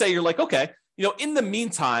let's say you're like, okay, in the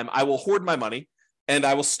meantime, I will hoard my money and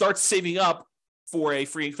I will start saving up for a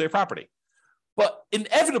free and clear property. But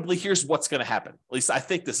inevitably, here's what's going to happen. At least I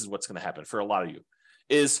think this is what's going to happen for a lot of you,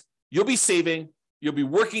 is you'll be saving, you'll be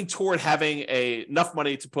working toward having enough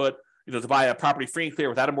money to put, to buy a property free and clear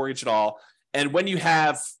without a mortgage at all. And when you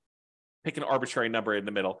have, pick an arbitrary number in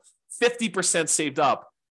the middle, 50% saved up,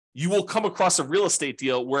 you will come across a real estate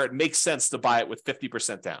deal where it makes sense to buy it with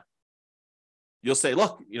 50% down. You'll say,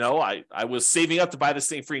 look, I was saving up to buy this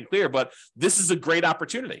thing free and clear, but this is a great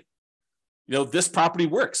opportunity. This property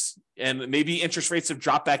works. And maybe interest rates have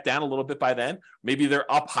dropped back down a little bit by then. Maybe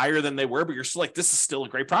they're up higher than they were, but you're still like, this is still a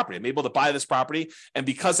great property. I'm able to buy this property. And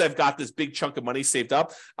because I've got this big chunk of money saved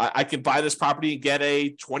up, I can buy this property and get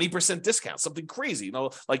a 20% discount, something crazy,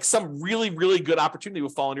 like some really, really good opportunity will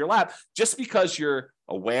fall in your lap just because you're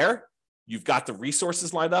aware, you've got the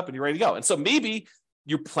resources lined up and you're ready to go. And so maybe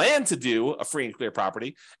you plan to do a free and clear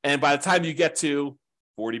property. And by the time you get to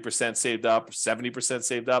 40% saved up, 70%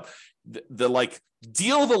 saved up, the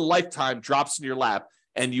deal of a lifetime drops in your lap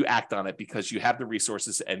and you act on it because you have the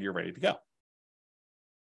resources and you're ready to go.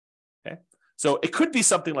 Okay. So it could be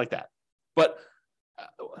something like that. But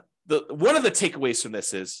one of the takeaways from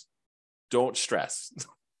this is don't stress,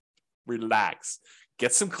 relax,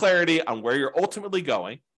 get some clarity on where you're ultimately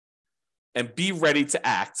going and be ready to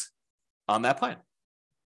act on that plan.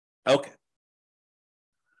 Okay.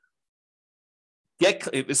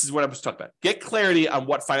 This is what I was talking about. Get clarity on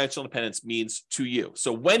what financial independence means to you.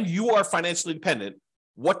 So when you are financially independent,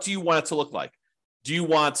 what do you want it to look like? Do you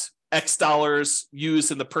want X dollars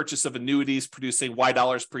used in the purchase of annuities producing Y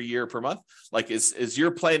dollars per year per month? Like is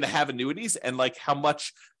your plan to have annuities, and how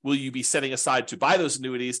much will you be setting aside to buy those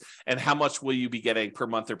annuities, and how much will you be getting per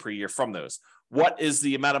month or per year from those? What is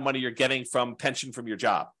the amount of money you're getting from pension from your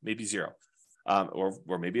job? Maybe zero.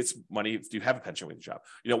 Or maybe it's money if you have a pension with your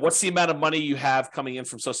job. What's the amount of money you have coming in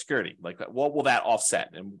from Social Security? What will that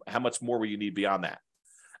offset, and how much more will you need beyond that?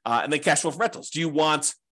 And then cash flow from rentals. Do you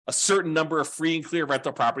want a certain number of free and clear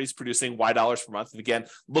rental properties producing Y dollars per month? And again,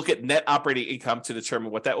 look at net operating income to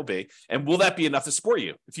determine what that will be. And will that be enough to support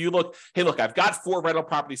you? If you look, hey, look, I've got 4 rental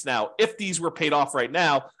properties now. If these were paid off right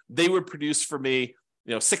now, they would produce for me,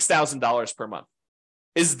 $6,000 per month.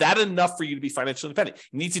 Is that enough for you to be financially independent?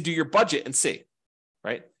 You need to do your budget and see,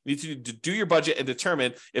 right? You need to do your budget and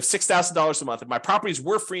determine if $6,000 a month, if my properties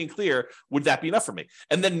were free and clear, would that be enough for me?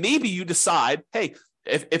 And then maybe you decide, hey,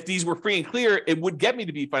 if these were free and clear, it would get me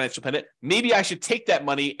to be financially independent. Maybe I should take that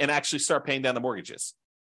money and actually start paying down the mortgages.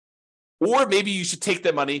 Or maybe you should take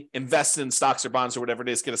that money, invest in stocks or bonds or whatever it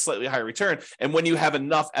is, get a slightly higher return. And when you have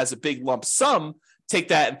enough as a big lump sum, take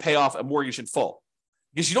that and pay off a mortgage in full.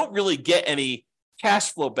 Because you don't really get any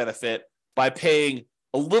cash flow benefit by paying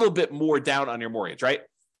a little bit more down on your mortgage, right?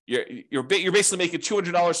 You're basically making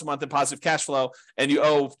 $200 a month in positive cash flow, and you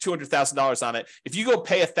owe $200,000 on it. If you go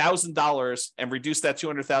pay $1,000 and reduce that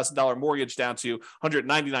 $200,000 mortgage down to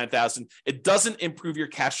 $199,000, it doesn't improve your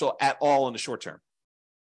cash flow at all in the short term.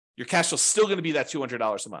 Your cash flow is still going to be that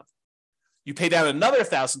 $200 a month. You pay down another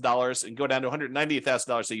 $1,000 and go down to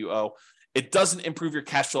 $198,000 that you owe. It doesn't improve your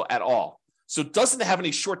cash flow at all. So it doesn't have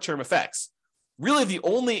any short-term effects. Really, the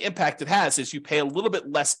only impact it has is you pay a little bit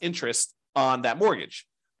less interest on that mortgage.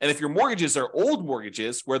 And if your mortgages are old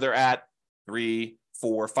mortgages where they're at 3,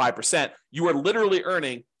 4, 5%, you are literally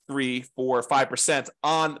earning 3, 4, 5%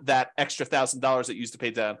 on that extra $1,000 that you used to pay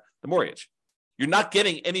down the mortgage. You're not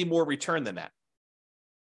getting any more return than that.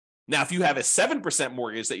 Now, if you have a 7%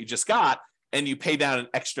 mortgage that you just got and you pay down an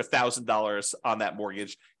extra $1,000 on that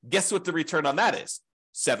mortgage, guess what the return on that is?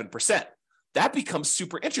 7%. That becomes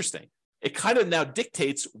super interesting. It kind of now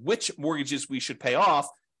dictates which mortgages we should pay off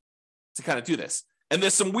to kind of do this. And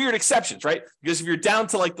there's some weird exceptions, right? Because if you're down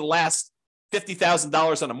to like the last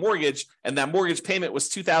 $50,000 on a mortgage and that mortgage payment was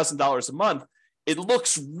 $2,000 a month, it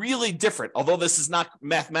looks really different. Although this is not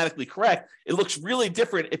mathematically correct, it looks really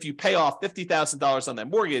different if you pay off $50,000 on that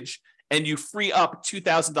mortgage and you free up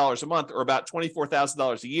 $2,000 a month or about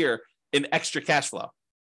 $24,000 a year in extra cash flow,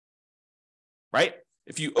 right?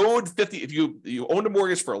 If you owned if you owned a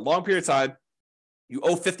mortgage for a long period of time, you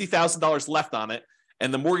owe $50,000 left on it,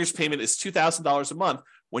 and the mortgage payment is $2,000 a month.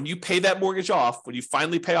 When you pay that mortgage off, when you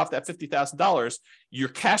finally pay off that $50,000, your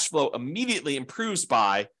cash flow immediately improves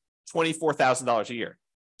by $24,000 a year,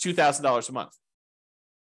 $2,000 a month.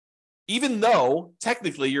 Even though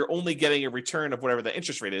technically you're only getting a return of whatever the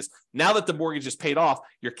interest rate is, now that the mortgage is paid off,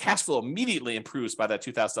 your cash flow immediately improves by that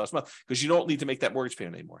 $2,000 a month because you don't need to make that mortgage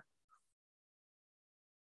payment anymore.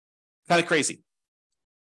 Kind of crazy.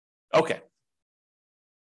 Okay.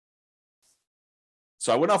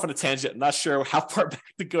 So I went off on a tangent. I'm not sure how far back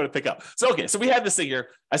to go to pick up. So, okay. So we had this thing here.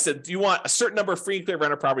 I said, do you want a certain number of free and clear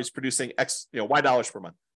rental properties producing X, Y dollars per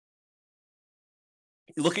month?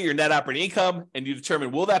 You look at your net operating income and you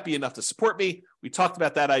determine, will that be enough to support me? We talked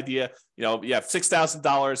about that idea. You have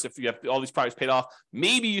 $6,000 if you have all these properties paid off.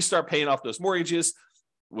 Maybe you start paying off those mortgages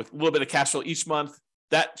with a little bit of cash flow each month.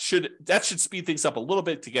 That should speed things up a little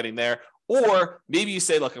bit to getting there. Or maybe you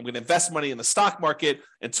say, look, I'm going to invest money in the stock market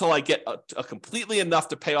until I get a completely enough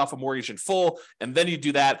to pay off a mortgage in full. And then you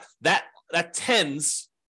do that. That tends,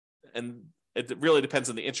 and it really depends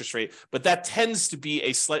on the interest rate, but that tends to be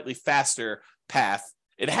a slightly faster path.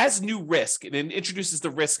 It has new risk and it introduces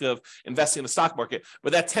the risk of investing in the stock market,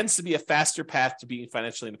 but that tends to be a faster path to being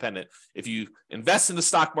financially independent. If you invest in the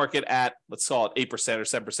stock market at, let's call it 8% or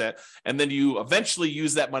 7%, and then you eventually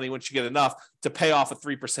use that money once you get enough to pay off a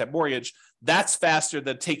 3% mortgage, that's faster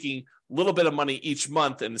than taking a little bit of money each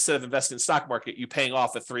month. And instead of investing in the stock market, you paying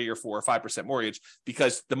off a 3 or 4 or 5% mortgage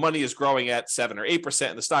because the money is growing at 7 or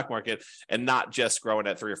 8% in the stock market and not just growing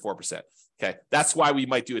at 3 or 4%. Okay. That's why we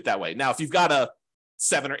might do it that way. Now, if you've got a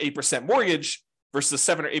 7 or 8% mortgage versus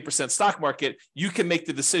 7 or 8% stock market, you can make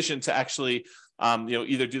the decision to actually,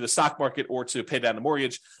 either do the stock market or to pay down the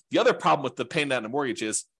mortgage. The other problem with the paying down the mortgage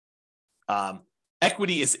is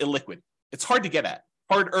equity is illiquid. It's hard to get at.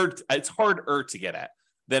 It's harder to get at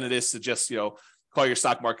than it is to just call your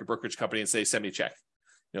stock market brokerage company and say, send me a check.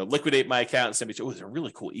 Liquidate my account and send me a check. Oh, there's a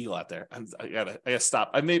really cool eagle out there. I gotta stop.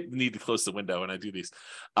 I may need to close the window when I do these.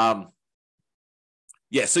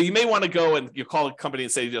 Yeah, so you may want to go and you call a company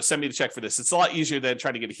and say, send me the check for this. It's a lot easier than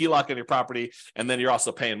trying to get a HELOC on your property, and then you're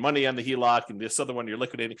also paying money on the HELOC, and this other one you're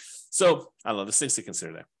liquidating. So I don't know, there's things to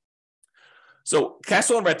consider there. So cash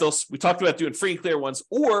flow and rentals, we talked about doing free and clear ones,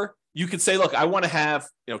 or you could say, look, I want to have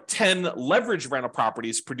 10 leverage rental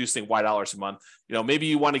properties producing Y dollars a month. Maybe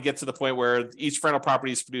you want to get to the point where each rental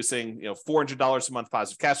property is producing $400 a month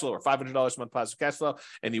positive cash flow or $500 a month positive cash flow,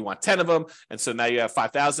 and you want 10 of them. And so now you have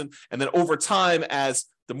 5,000. And then over time, as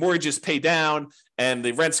the mortgages pay down and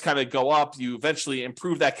the rents kind of go up, you eventually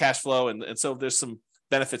improve that cash flow. And so there's some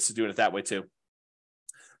benefits to doing it that way too.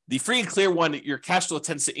 The free and clear one, your cash flow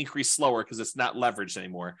tends to increase slower because it's not leveraged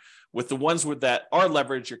anymore. With the ones that are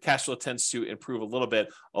leveraged, your cash flow tends to improve a little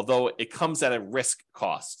bit, although it comes at a risk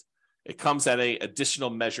cost. It comes at an additional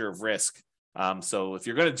measure of risk. So if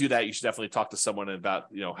you're going to do that, you should definitely talk to someone about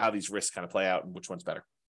how these risks kind of play out and which one's better.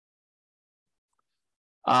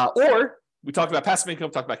 Or we talked about passive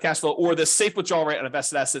income, talked about cash flow, or the safe withdrawal rate on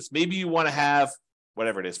invested assets. Maybe you want to have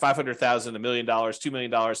whatever it is, $500,000, $1 million, $2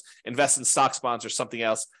 million, invest in stocks, bonds, or something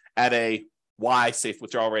else at a Y, safe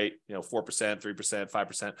withdrawal rate, 4%, 3%,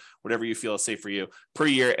 5%, whatever you feel is safe for you per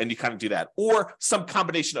year, and you kind of do that. Or some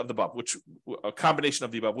combination of the above, which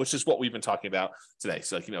is what we've been talking about today.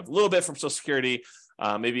 So a little bit from Social Security,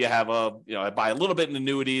 maybe I have I buy a little bit in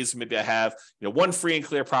annuities, maybe I have, one free and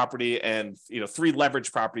clear property and, 3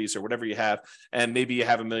 leverage properties or whatever you have, and maybe you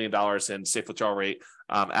have $1 million in safe withdrawal rate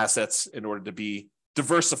assets in order to be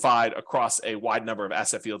diversified across a wide number of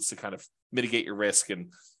asset fields to kind of mitigate your risk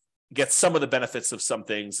and get some of the benefits of some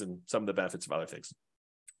things and some of the benefits of other things.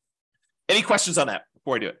 Any questions on that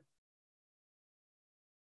before I do it?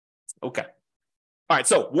 Okay. All right.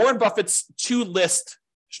 So Warren Buffett's 2-list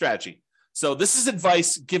strategy. So this is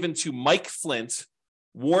advice given to Mike Flint,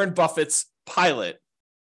 Warren Buffett's pilot,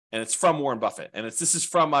 and it's from Warren Buffett. And this is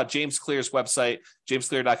from James Clear's website,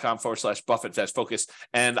 jamesclear.com/Buffett-focus.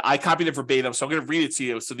 And I copied it verbatim, so I'm going to read it to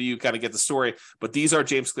you so that you kind of get the story. But these are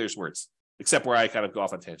James Clear's words, except where I kind of go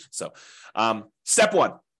off on tangent. So step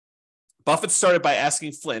 1, Buffett started by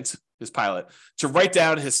asking Flint, his pilot, to write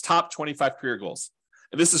down his top 25 career goals.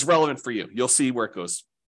 And this is relevant for you. You'll see where it goes.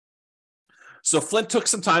 So Flint took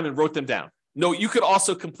some time and wrote them down. Note, you could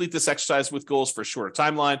also complete this exercise with goals for a shorter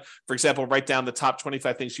timeline. For example, write down the top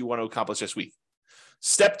 25 things you want to accomplish this week.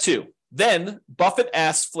 Step 2, then Buffett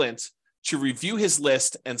asked Flint to review his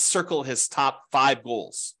list and circle his top 5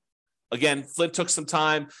 goals. Again, Flint took some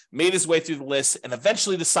time, made his way through the list, and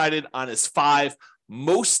eventually decided on his 5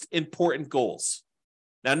 most important goals.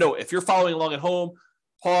 Now, note, if you're following along at home,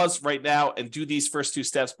 pause right now and do these first 2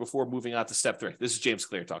 steps before moving on to step 3. This is James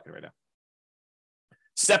Clear talking right now.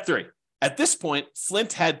 Step 3. At this point,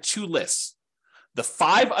 Flint had 2 lists. The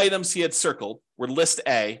 5 items he had circled were list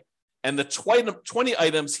A, and the 20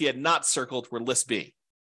 items he had not circled were list B.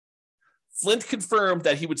 Flint confirmed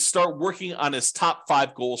that he would start working on his top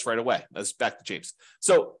 5 goals right away. That's back to James.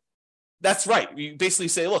 So that's right. You basically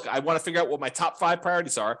say, look, I want to figure out what my top 5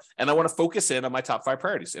 priorities are, and I want to focus in on my top 5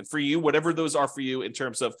 priorities. And for you, whatever those are for you in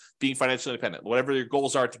terms of being financially independent, whatever your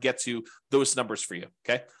goals are to get to those numbers for you.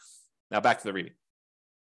 Okay. Now back to the reading.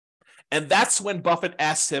 And that's when Buffett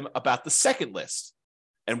asked him about the second list.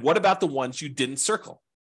 And what about the ones you didn't circle?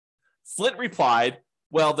 Flint replied,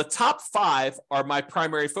 well, the top 5 are my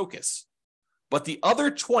primary focus, but the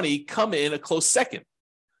other 20 come in a close second.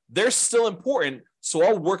 They're still important, so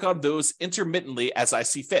I'll work on those intermittently as I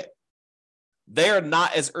see fit. They are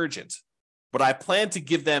not as urgent, but I plan to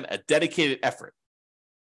give them a dedicated effort.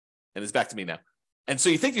 And it's back to me now. And so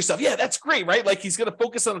you think to yourself, yeah, that's great, right? Like he's going to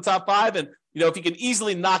focus on the top 5. And, if he can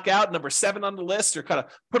easily knock out number 7 on the list or kind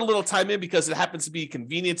of put a little time in because it happens to be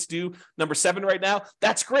convenient to do number 7 right now,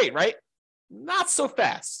 that's great, right? Not so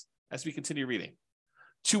fast as we continue reading.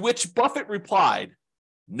 To which Buffett replied,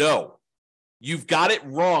 no, you've got it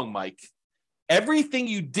wrong, Mike. Everything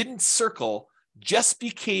you didn't circle just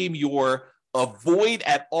became your avoid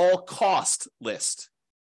at all cost list.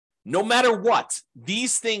 No matter what,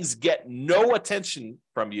 these things get no attention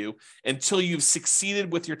from you until you've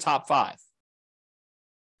succeeded with your top 5.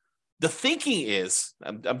 The thinking is,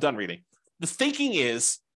 I'm done reading. The thinking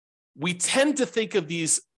is we tend to think of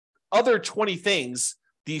these other 20 things,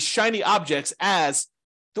 these shiny objects, as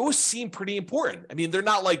those seem pretty important. I mean, they're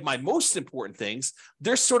not like my most important things.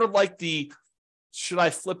 They're sort of like the, should I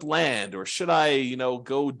flip land, or should I,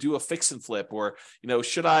 go do a fix and flip, or,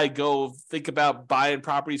 should I go think about buying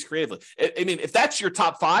properties creatively? I mean, if that's your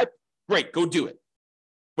top 5, great, go do it.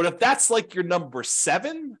 But if that's like your number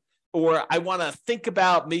 7, or I want to think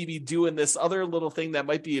about maybe doing this other little thing that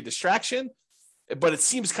might be a distraction, but it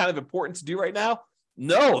seems kind of important to do right now,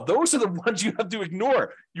 no, those are the ones you have to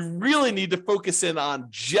ignore. You really need to focus in on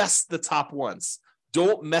just the top ones.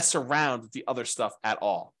 Don't mess around with the other stuff at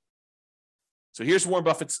all. So here's Warren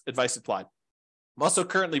Buffett's advice applied. I'm also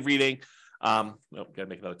currently reading, got to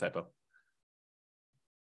make another typo.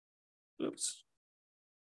 Oops.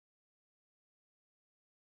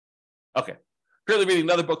 Okay. Currently reading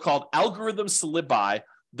another book called Algorithms to Live By,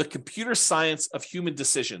 The Computer Science of Human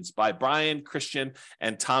Decisions by Brian Christian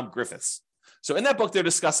and Tom Griffiths. So in that book, they're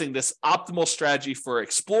discussing this optimal strategy for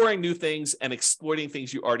exploring new things and exploiting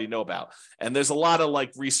things you already know about. And there's a lot of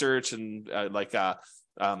research and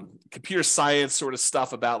computer science sort of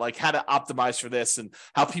stuff about how to optimize for this and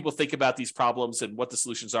how people think about these problems and what the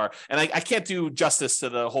solutions are. And I can't do justice to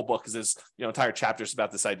the whole book because there's entire chapters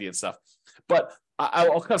about this idea and stuff. But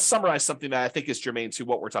I'll kind of summarize something that I think is germane to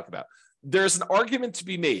what we're talking about. There's an argument to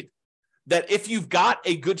be made that if you've got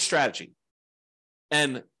a good strategy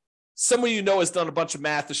and someone has done a bunch of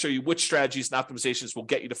math to show you which strategies and optimizations will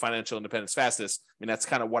get you to financial independence fastest. I mean, that's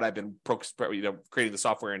kind of what I've been creating the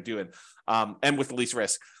software and doing, and with the least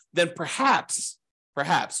risk. Then perhaps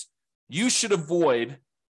you should avoid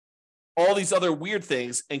all these other weird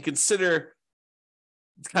things and consider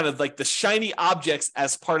kind of like the shiny objects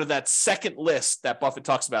as part of that second list that Buffett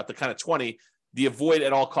talks about, the kind of 20, the avoid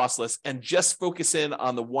at all cost list, and just focus in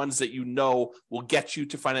on the ones that you know will get you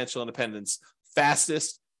to financial independence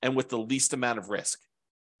fastest and with the least amount of risk.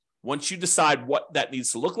 Once you decide what that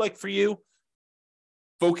needs to look like for you,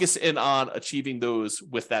 focus in on achieving those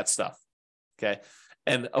with that stuff, okay?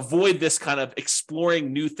 And avoid this kind of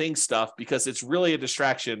exploring new things stuff because it's really a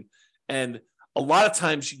distraction. And a lot of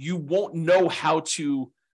times you won't know how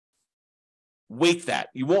to weight that.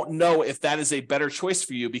 You won't know if that is a better choice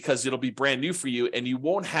for you because it'll be brand new for you, and you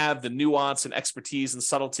won't have the nuance and expertise and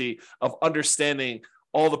subtlety of understanding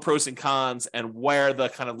all the pros and cons and where the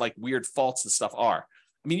kind of like weird faults and stuff are.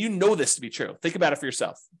 I mean, you know this to be true. Think about it for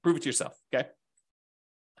yourself. Prove it to yourself, okay?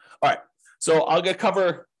 All right, so I want to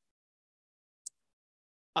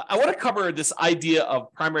cover this idea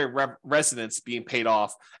of primary residence being paid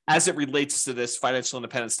off as it relates to this financial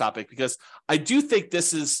independence topic, because I do think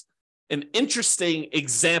this is an interesting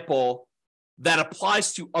example that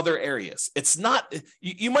applies to other areas. It's not,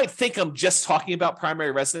 you might think I'm just talking about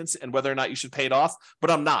primary residence and whether or not you should pay it off,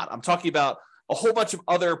 but I'm not. I'm talking about a whole bunch of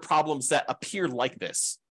other problems that appear like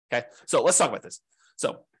this, okay? So let's talk about this.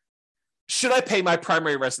 So should I pay my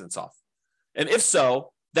primary residence off? And if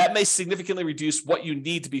so, that may significantly reduce what you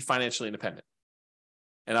need to be financially independent.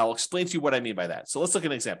 And I'll explain to you what I mean by that. So let's look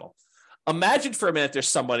at an example. Imagine for a minute there's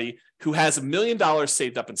somebody who has $1 million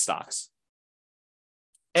saved up in stocks.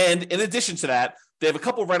 And in addition to that, they have a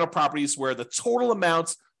couple of rental properties where the total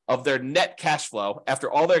amount of their net cash flow after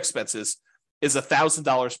all their expenses is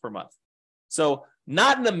 $1,000 per month. So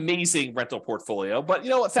not an amazing rental portfolio, but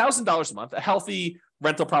 $1,000 a month, a healthy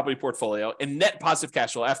rental property portfolio and net positive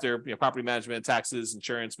cash flow after property management, taxes,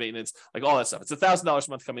 insurance, maintenance, like all that stuff. It's $1,000 a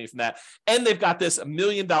month coming in from that. And they've got this $1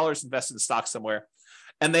 million invested in stock somewhere.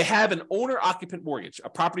 And they have an owner-occupant mortgage, a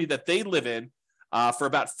property that they live in for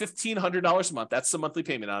about $1,500 a month. That's the monthly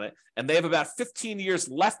payment on it. And they have about 15 years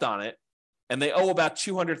left on it. And they owe about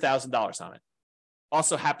 $200,000 on it.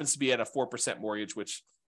 Also happens to be at a 4% mortgage, which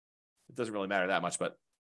it doesn't really matter that much, but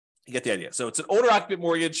you get the idea. So it's an owner-occupant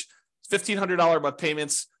mortgage, $1,500 a month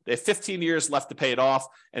payments. They have 15 years left to pay it off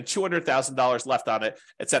and $200,000 left on it.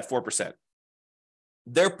 It's at 4%.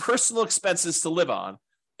 Their personal expenses to live on,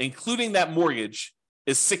 including that mortgage,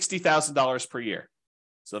 is $60,000 per year.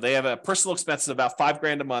 So they have a personal expense of about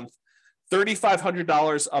 $5,000 a month.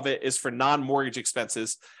 $3,500 of it is for non-mortgage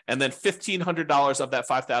expenses. And then $1,500 of that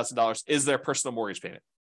 $5,000 is their personal mortgage payment.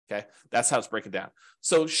 Okay. That's how it's breaking down.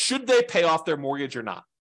 So should they pay off their mortgage or not?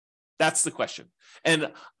 That's the question.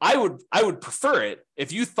 And I would prefer it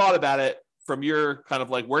if you thought about it from your kind of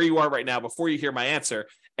like where you are right now before you hear my answer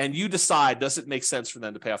and you decide, does it make sense for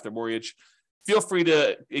them to pay off their mortgage? Feel free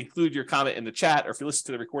to include your comment in the chat, or if you listen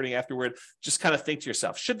to the recording afterward, just kind of think to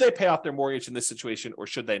yourself, should they pay off their mortgage in this situation or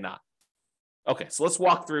should they not? Okay, so let's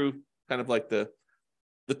walk through kind of like the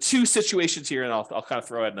two situations here, and I'll kind of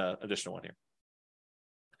throw in an additional one here.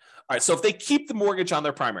 All right, so if they keep the mortgage on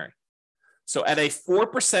their primary, so at a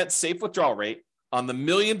 4% safe withdrawal rate on the $1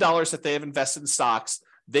 million that they have invested in stocks,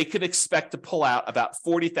 they could expect to pull out about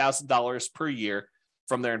 $40,000 per year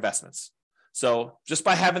from their investments. So just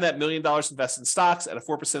by having that $1 million invested in stocks at a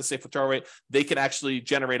 4% safe withdrawal rate, they can actually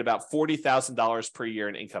generate about $40,000 per year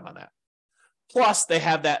in income on that. Plus, they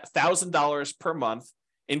have that $1,000 per month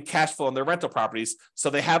in cash flow on their rental properties. So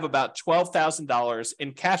they have about $12,000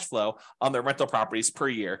 in cash flow on their rental properties per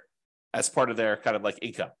year as part of their kind of like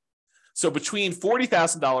income. So between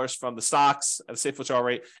 $40,000 from the stocks at a safe withdrawal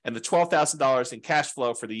rate and the $12,000 in cash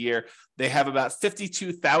flow for the year, they have about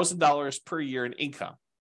 $52,000 per year in income.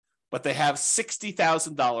 But they have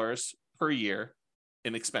 $60,000 per year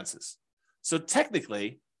in expenses. So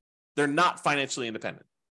technically, they're not financially independent,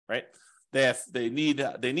 right? They need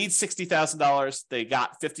 $60,000. They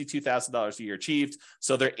got $52,000 a year achieved.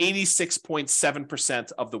 So they're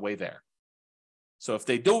 86.7% of the way there. So if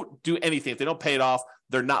they don't do anything, if they don't pay it off,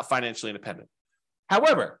 they're not financially independent.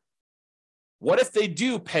 However, what if they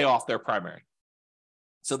do pay off their primary?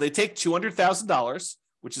 So they take $200,000,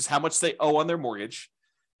 which is how much they owe on their mortgage,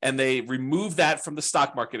 and they remove that from the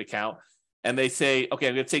stock market account. And they say, okay,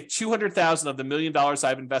 I'm going to take $200,000 of the $1 million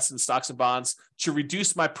I've invested in stocks and bonds to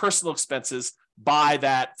reduce my personal expenses by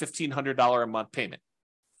that $1,500 a month payment.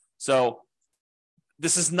 So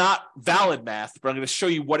this is not valid math, but I'm going to show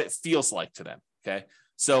you what it feels like to them. Okay.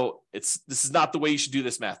 So this is not the way you should do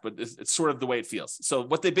this math, but it's sort of the way it feels. So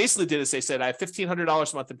what they basically did is they said, I have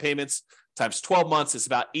 $1,500 a month in payments times 12 months is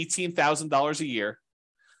about $18,000 a year.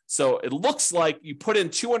 So it looks like you put in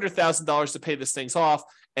 $200,000 to pay this things off,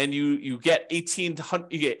 and you get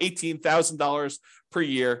 $18,000 per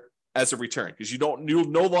year as a return because you'll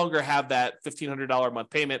no longer have that $1,500 a month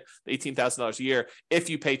payment, $18,000 a year. If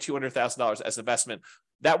you pay $200,000 as investment,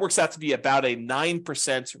 that works out to be about a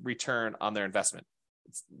 9% return on their investment.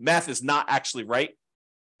 Math is not actually right,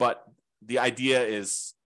 but the idea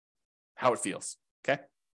is how it feels. Okay.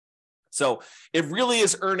 So it really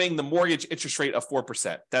is earning the mortgage interest rate of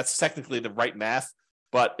 4%. That's technically the right math,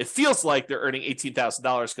 but it feels like they're earning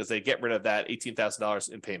 $18,000 because they get rid of that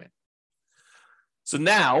 $18,000 in payment. So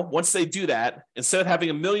now, once they do that, instead of having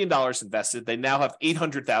 $1 million invested, they now have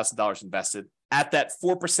 $800,000 invested at that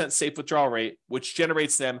 4% safe withdrawal rate, which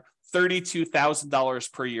generates them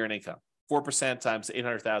 $32,000 per year in income. 4% times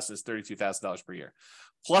 800,000 is $32,000 per year.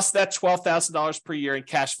 Plus that $12,000 per year in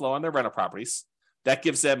cash flow on their rental properties. That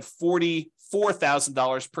gives them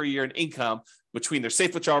 $44,000 per year in income between their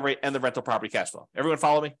safe withdrawal rate and the rental property cash flow. Everyone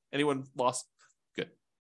follow me? Anyone lost? Good.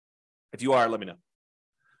 If you are, let me know.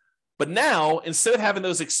 But now, instead of having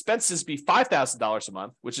those expenses be $5,000 a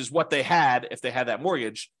month, which is what they had if they had that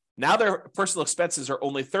mortgage, now their personal expenses are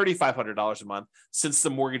only $3,500 a month since the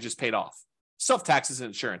mortgage is paid off. Self-taxes and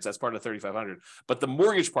insurance, that's part of the $3,500. But the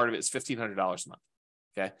mortgage part of it is $1,500 a month.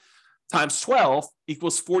 Okay. Times 12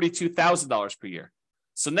 equals $42,000 per year.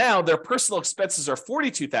 So now their personal expenses are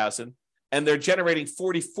 $42,000 and they're generating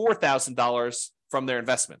 $44,000 from their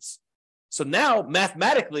investments. So now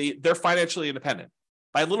mathematically, they're financially independent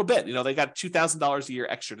by a little bit. They got $2,000 a year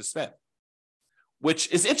extra to spend,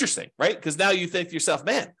 which is interesting, right? Because now you think to yourself,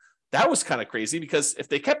 man, that was kind of crazy because if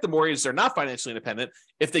they kept the mortgage, they're not financially independent.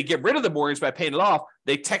 If they get rid of the mortgage by paying it off,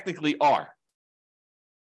 they technically are.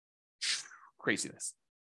 Craziness.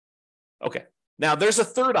 Okay. Now there's a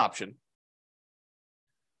third option.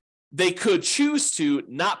 They could choose to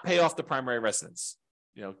not pay off the primary residence,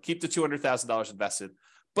 keep the $200,000 invested,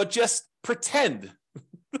 but just pretend,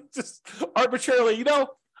 just arbitrarily,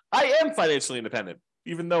 I am financially independent,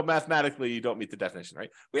 even though mathematically you don't meet the definition,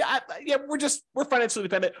 right? We're financially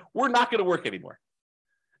independent. We're not going to work anymore.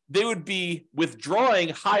 They would be withdrawing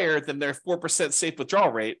higher than their 4% safe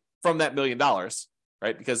withdrawal rate from that $1 million,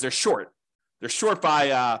 right? Because they're short. They're short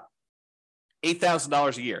by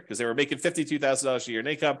 $8,000 a year because they were making $52,000 a year in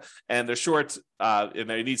income, and they're short and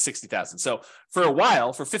they need $60,000. So for a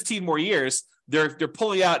while, for 15 more years, they're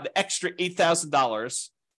pulling out an extra $8,000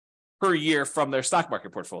 per year from their stock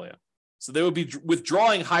market portfolio. So they would be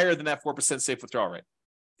withdrawing higher than that 4% safe withdrawal rate.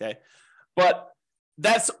 Okay, but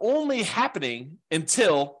that's only happening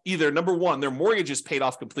until either number one, their mortgage is paid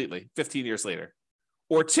off completely 15 years later,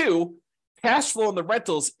 or two, cash flow in the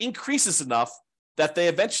rentals increases enough that they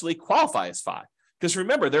eventually qualify as FI. Because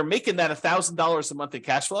remember, they're making that $1,000 a month in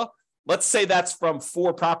cash flow. Let's say that's from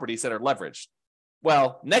 4 properties that are leveraged.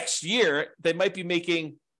 Well, next year, they might be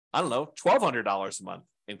making, $1,200 a month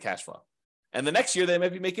in cash flow. And the next year, they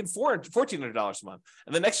might be making $1,400 a month.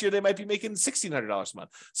 And the next year, they might be making $1,600 a month.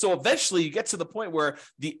 So eventually, you get to the point where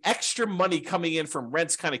the extra money coming in from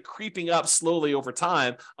rents kind of creeping up slowly over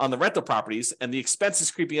time on the rental properties, and the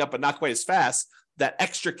expenses creeping up, but not quite as fast. That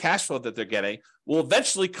extra cash flow that they're getting will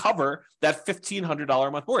eventually cover that $1,500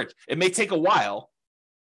 a month mortgage. It may take a while,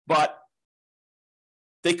 but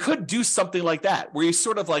they could do something like that, where you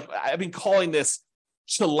sort of I've been calling this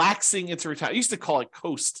chillaxing into retirement. I used to call it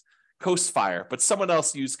coast fire, but someone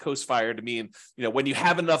else used coast fire to mean, when you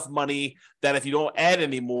have enough money that if you don't add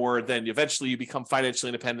any more, then eventually you become financially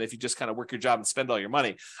independent if you just kind of work your job and spend all your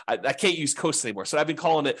money. I can't use coast anymore. So I've been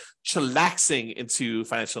calling it chillaxing into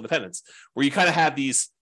financial independence, where you kind of have these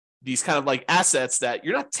kind of assets that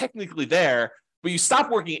you're not technically there, but you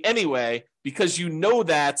stop working anyway, because you know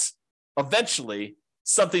that eventually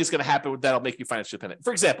something is going to happen that'll make you financially independent.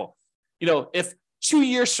 For example, if 2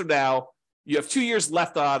 years from now, you have 2 years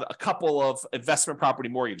left on a couple of investment property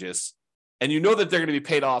mortgages, and you know that they're going to be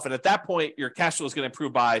paid off. And at that point, your cash flow is going to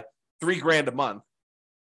improve by $3,000 a month.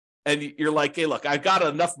 And you're like, hey, look, I've got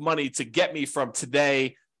enough money to get me from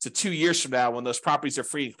today to 2 years from now when those properties are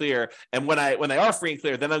free and clear. And when they are free and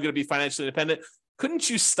clear, then I'm going to be financially independent. Couldn't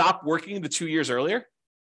you stop working the 2 years earlier?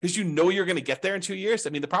 Because you know you're going to get there in 2 years. I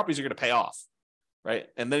mean, the properties are going to pay off, right?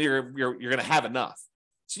 And then you're going to have enough.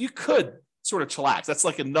 So you could sort of chillax. That's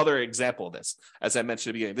another example of this, as I mentioned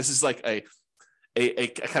at the beginning. This is a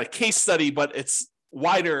kind of case study, but it's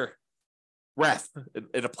wider breadth.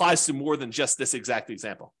 It applies to more than just this exact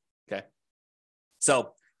example. Okay.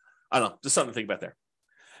 So I don't know, just something to think about there.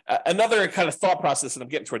 Another kind of thought process, and I'm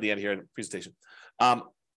getting toward the end here in the presentation.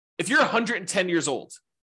 If you're 110 years old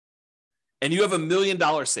and you have $1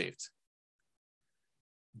 million saved,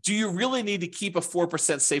 do you really need to keep a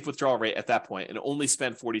 4% safe withdrawal rate at that point and only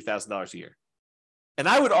spend $40,000 a year? And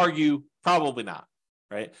I would argue probably not,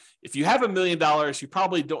 right? If you have $1 million, you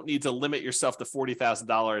probably don't need to limit yourself to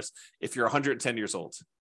 $40,000 if you're 110 years old.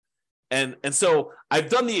 And so I've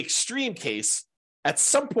done the extreme case. At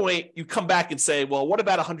some point, you come back and say, well, what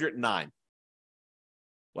about 109?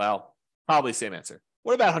 Well, probably same answer.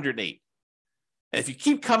 What about 108? And if you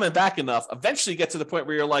keep coming back enough, eventually you get to the point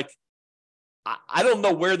where you're like, I don't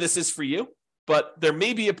know where this is for you, but there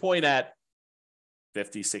may be a point at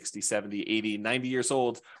 50, 60, 70, 80, 90 years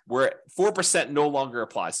old where 4% no longer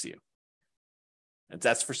applies to you. And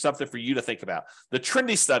that's for something for you to think about. The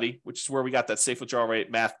Trinity study, which is where we got that safe withdrawal rate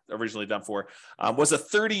math originally done for, was a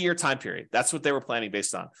 30-year time period. That's what they were planning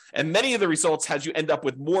based on. And many of the results had you end up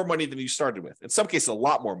with more money than you started with. In some cases, a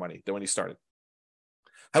lot more money than when you started.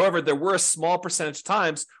 However, there were a small percentage of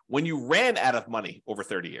times when you ran out of money over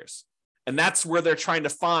 30 years. And that's where they're trying to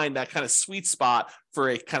find that kind of sweet spot for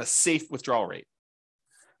a kind of safe withdrawal rate.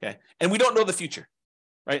 Okay. And we don't know the future,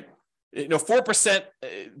 right? 4%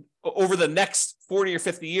 over the next 40 or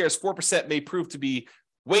 50 years, 4% may prove to be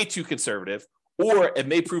way too conservative, or it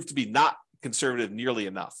may prove to be not conservative nearly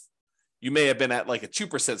enough. You may have been at like a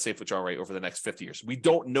 2% safe withdrawal rate over the next 50 years. We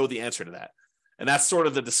don't know the answer to that. And that's sort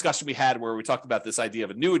of the discussion we had where we talked about this idea of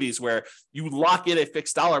annuities, where you lock in a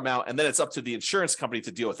fixed dollar amount and then it's up to the insurance company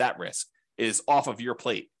to deal with that risk. It is off of your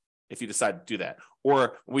plate if you decide to do that.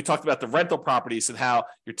 Or we talked about the rental properties and how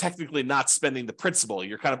you're technically not spending the principal.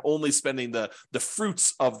 You're kind of only spending the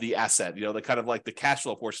fruits of the asset, the kind of like the cash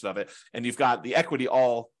flow portion of it. And you've got the equity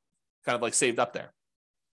all kind of like saved up there.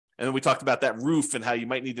 And then we talked about that roof and how you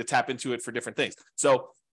might need to tap into it for different things. So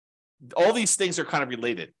all these things are kind of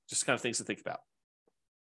related, just kind of things to think about.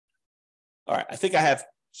 All right, I think I have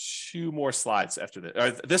 2 more slides after this,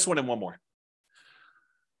 or this one and one more.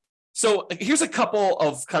 So here's a couple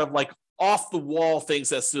of kind of like off the wall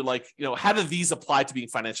things as to like, how do these apply to being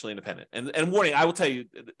financially independent? And warning, I will tell you,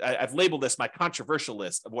 I've labeled this my controversial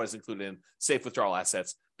list of what is included in safe withdrawal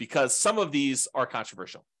assets because some of these are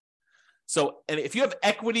controversial. So, and if you have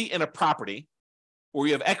equity in a property or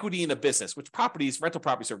you have equity in a business, which rental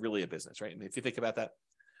properties are really a business, right? And if you think about that,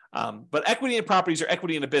 but equity in properties or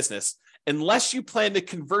equity in a business, unless you plan to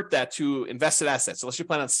convert that to invested assets, unless you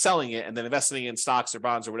plan on selling it and then investing in stocks or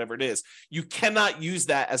bonds or whatever it is, you cannot use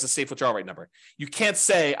that as a safe withdrawal rate number. You can't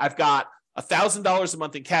say, I've got $1,000 a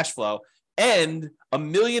month in cash flow and $1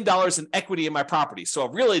 million in equity in my property. So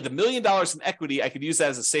really the $1 million in equity, I could use that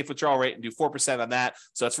as a safe withdrawal rate and do 4% on that.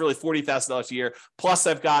 So it's really $40,000 a year. Plus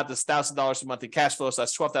I've got this $1,000 a month in cash flow. So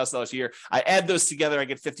that's $12,000 a year. I add those together, I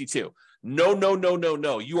get 52.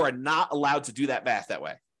 No. You are not allowed to do that math that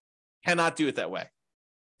way. Cannot do it that way.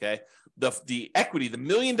 Okay. The equity, the $1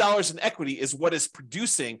 million in equity is what is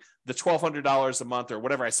producing the $1,200 a month or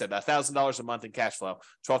whatever I said, $1,000 a month in cash flow,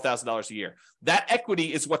 $12,000 a year. That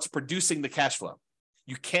equity is what's producing the cash flow.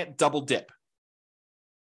 You can't double dip.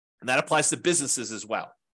 And that applies to businesses as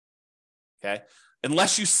well. Okay.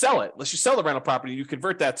 Unless you sell the rental property, you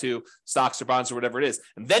convert that to stocks or bonds or whatever it is.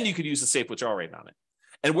 And then you could use a safe withdrawal rate on it.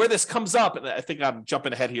 And where this comes up, and I think I'm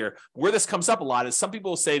jumping ahead here, where this comes up a lot is some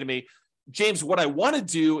people will say to me, James, what I want to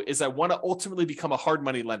do is I want to ultimately become a hard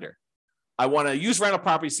money lender. I want to use rental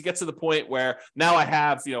properties to get to the point where now I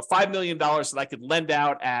have, $5 million that I could lend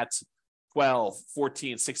out at 12,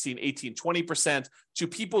 14, 16, 18, 20% to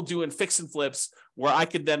people doing fix and flips where I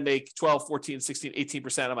could then make 12, 14, 16,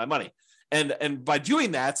 18% of my money. And by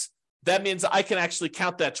doing that, that means I can actually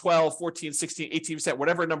count that 12, 14, 16, 18%,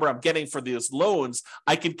 whatever number I'm getting for those loans,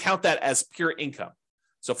 I can count that as pure income.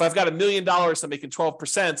 So if I've got $1 million, I'm making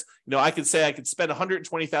 12%, I can say I can spend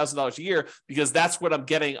 $120,000 a year because that's what I'm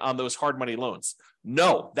getting on those hard money loans.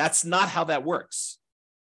 No, that's not how that works.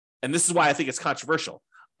 And this is why I think it's controversial.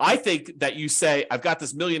 I think that you say, I've got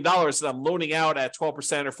this $1 million that I'm loaning out at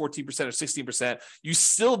 12% or 14% or 16%. You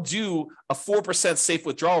still do a 4% safe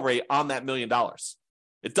withdrawal rate on that $1 million.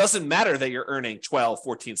 It doesn't matter that you're earning 12,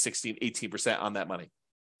 14, 16, 18% on that money.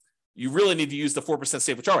 You really need to use the 4%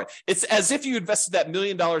 safe withdrawal rate. It's as if you invested that $1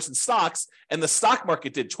 million in stocks and the stock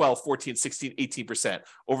market did 12, 14, 16, 18%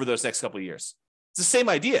 over those next couple of years. It's the same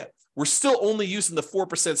idea. We're still only using the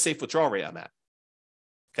 4% safe withdrawal rate on that.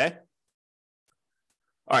 Okay?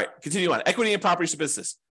 All right, continue on. Equity in properties or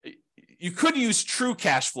business. You could use true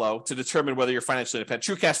cash flow to determine whether you're financially independent.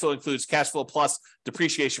 True cash flow includes cash flow plus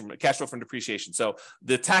depreciation, cash flow from depreciation. So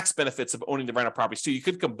the tax benefits of owning the rental properties too, you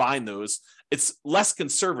could combine those. It's less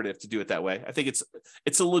conservative to do it that way. I think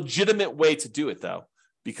it's a legitimate way to do it though,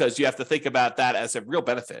 because you have to think about that as a real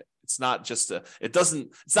benefit. It's not just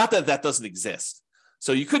it's not that doesn't exist.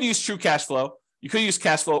 So you could use true cash flow. You could use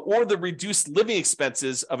cash flow or the reduced living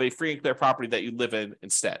expenses of a free and clear property that you live in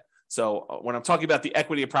instead. So when I'm talking about the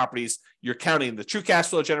equity of properties, you're counting the true cash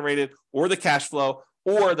flow generated or the cash flow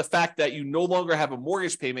or the fact that you no longer have a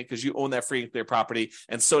mortgage payment because you own that free and clear property.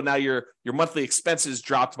 And so now your monthly expenses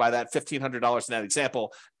dropped by that $1,500 in that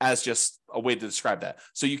example as just a way to describe that.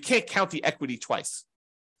 So you can't count the equity twice.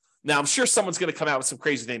 Now, I'm sure someone's going to come out with some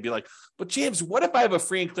crazy thing and be like, but James, what if I have a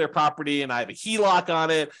free and clear property and I have a HELOC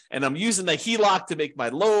on it and I'm using the HELOC to make my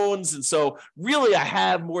loans? And so really I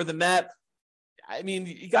have more than that. I mean,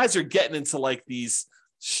 you guys are getting into like these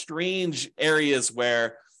strange areas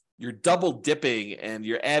where you're double dipping and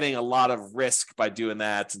you're adding a lot of risk by doing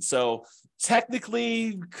that. And so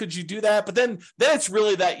technically, could you do that? But then it's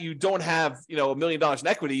really that you don't have, $1 million in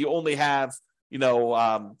equity. You only have,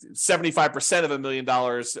 75% of $1 million,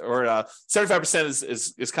 or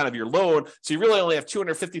 75% is kind of your loan. So you really only have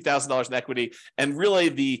 $250,000 in equity. And really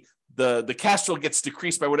the cash flow gets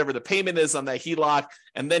decreased by whatever the payment is on that HELOC.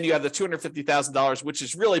 And then you have the $250,000, which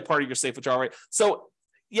is really part of your safe withdrawal rate. So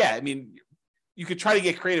yeah, I mean, you could try to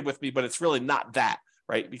get creative with me, but it's really not that,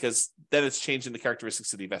 right? Because then it's changing the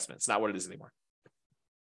characteristics of the investment. It's not what it is anymore.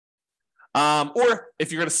 Or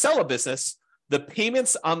if you're going to sell a business, the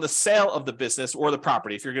payments on the sale of the business or the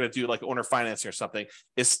property, if you're going to do like owner financing or something,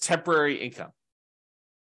 is temporary income.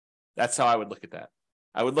 That's how I would look at that.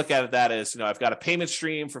 I would look at it that as, I've got a payment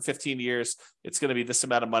stream for 15 years. It's going to be this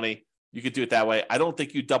amount of money. You could do it that way. I don't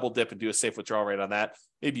think you double dip and do a safe withdrawal rate on that.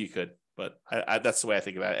 Maybe you could, but that's the way I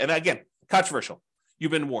think about it. And again, controversial.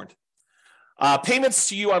 You've been warned. Payments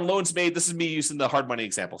to you on loans made. This is me using the hard money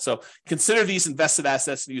example. So consider these invested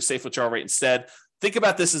assets and use safe withdrawal rate instead. Think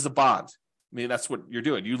about this as a bond. I mean, that's what you're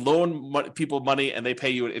doing. You loan people money and they pay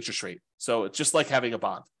you an interest rate. So it's just like having a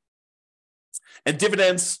bond. And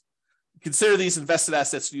dividends, consider these invested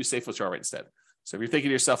assets and use safe withdrawal rate instead. So if you're thinking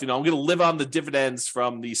to yourself, I'm going to live on the dividends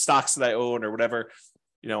from the stocks that I own or whatever,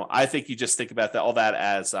 I think you just think about that, all that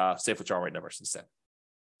as safe withdrawal rate numbers instead.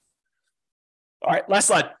 All right, last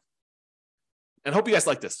slide. And I hope you guys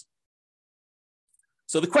like this.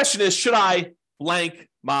 So the question is, should I blank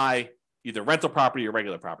my either rental property or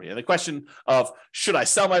regular property? And the question of, should I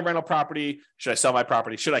sell my rental property? Should I sell my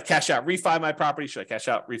property? Should I cash out, refi my property? Should I cash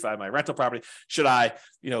out, refi my rental property? Should I,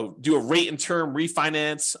 do a rate and term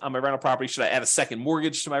refinance on my rental property? Should I add a second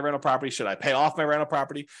mortgage to my rental property? Should I pay off my rental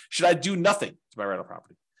property? Should I do nothing to my rental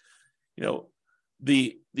property?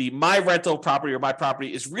 The my rental property or my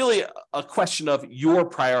property is really a question of your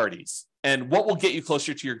priorities and what will get you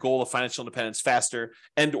closer to your goal of financial independence faster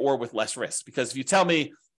and or with less risk. Because if you tell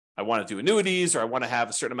me I want to do annuities or I want to have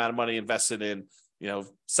a certain amount of money invested in,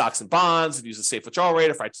 stocks and bonds and use a safe withdrawal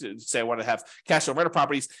rate, if I say I want to have cash flow rental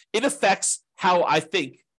properties, it affects how I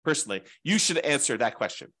think personally you should answer that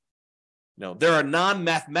question. There are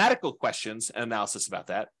non-mathematical questions and analysis about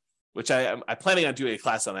that, which I'm planning on doing a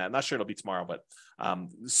class on that. I'm not sure it'll be tomorrow, but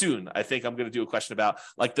soon. I think I'm going to do a question about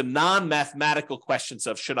like the non-mathematical questions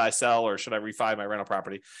of should I sell or should I refi my rental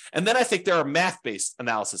property? And then I think there are math-based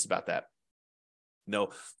analysis about that.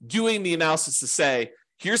 Doing the analysis to say,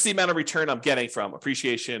 here's the amount of return I'm getting from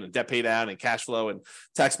appreciation and debt pay down and cash flow and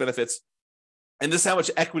tax benefits. And this is how much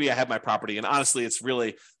equity I have in my property. And honestly, it's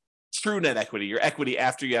really true net equity, your equity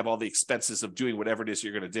after you have all the expenses of doing whatever it is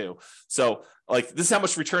you're going to do. So like this is how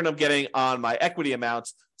much return I'm getting on my equity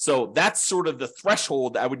amounts. So that's sort of the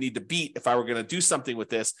threshold I would need to beat if I were going to do something with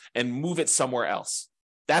this and move it somewhere else.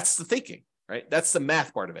 That's the thinking, right? That's the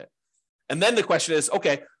math part of it. And then the question is,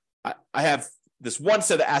 okay, I have this one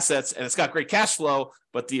set of assets and it's got great cash flow,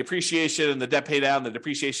 but the appreciation and the debt pay down, the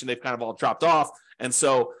depreciation, they've kind of all dropped off. And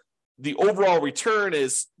so the overall return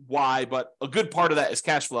is Y, but a good part of that is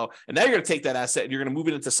cash flow. And now you're going to take that asset and you're going to move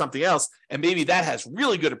it into something else. And maybe that has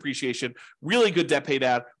really good appreciation, really good debt pay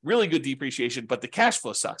down, really good depreciation, but the cash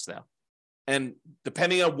flow sucks now. And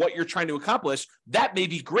depending on what you're trying to accomplish, that may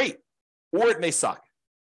be great or it may suck,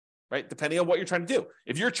 right? Depending on what you're trying to do.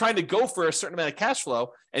 If you're trying to go for a certain amount of cash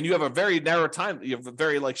flow and you have a very narrow time, you have a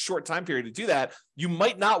very short time period to do that, you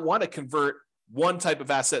might not want to convert one type of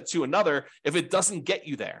asset to another if it doesn't get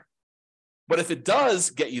you there. But if it does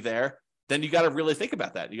get you there, then you got to really think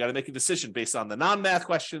about that. You got to make a decision based on the non-math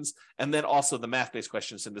questions and then also the math-based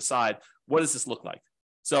questions and decide, what does this look like?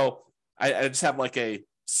 So I just have like a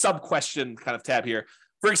sub-question kind of tab here.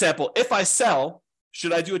 For example, if I sell,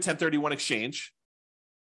 should I do a 1031 exchange?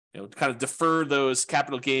 Kind of defer those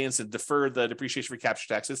capital gains and defer the depreciation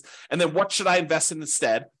recapture taxes. And then what should I invest in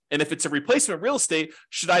instead? And if it's a replacement real estate,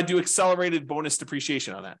 should I do accelerated bonus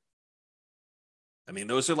depreciation on that? I mean,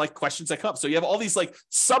 those are like questions that come up. So you have all these like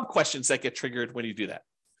sub questions that get triggered when you do that.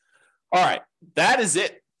 All right, that is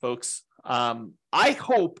it, folks. I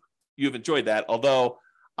hope you've enjoyed that, although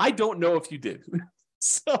I don't know if you did.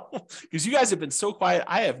 So, because you guys have been so quiet,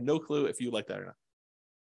 I have no clue if you like that or not.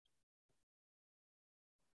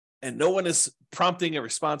 And no one is prompting a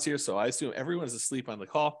response here, so I assume everyone is asleep on the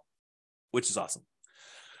call, which is awesome.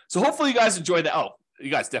 So hopefully you guys enjoyed that. Oh,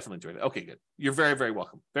 you guys definitely enjoyed it. Okay, good. You're very, very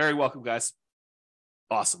welcome. Very welcome, guys.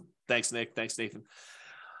 Awesome. Thanks, Nick. Thanks, Nathan.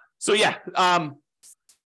 So yeah,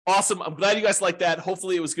 awesome. I'm glad you guys liked that.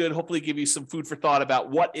 Hopefully it was good. Hopefully give you some food for thought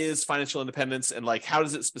about what is financial independence and like how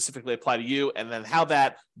does it specifically apply to you, and then how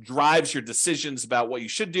that drives your decisions about what you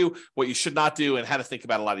should do, what you should not do, and how to think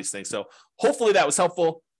about a lot of these things. So hopefully that was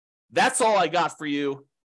helpful. That's all I got for you.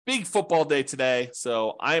 Big football day today.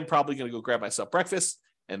 So I am probably going to go grab myself breakfast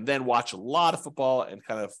and then watch a lot of football and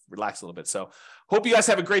kind of relax a little bit. So hope you guys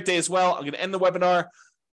have a great day as well. I'm going to end the webinar.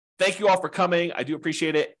 Thank you all for coming. I do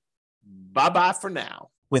appreciate it. Bye-bye for now.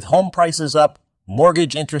 With home prices up,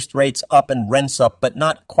 mortgage interest rates up, and rents up, but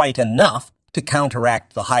not quite enough to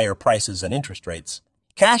counteract the higher prices and interest rates,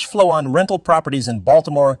 cash flow on rental properties in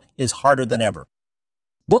Baltimore is harder than ever.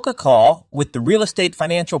 Book a call with the Real Estate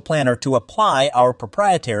Financial Planner to apply our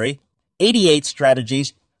proprietary 88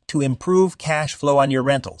 strategies to improve cash flow on your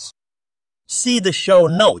rentals. See the show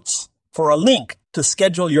notes for a link to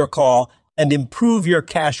schedule your call and improve your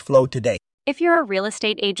cash flow today. If you're a real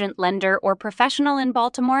estate agent, lender, or professional in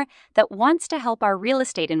Baltimore that wants to help our real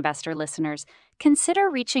estate investor listeners, consider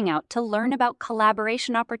reaching out to learn about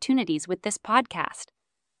collaboration opportunities with this podcast.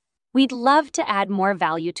 We'd love to add more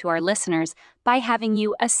value to our listeners by having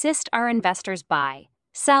you assist our investors buy,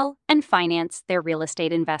 sell, and finance their real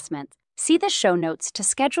estate investments. See the show notes to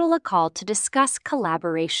schedule a call to discuss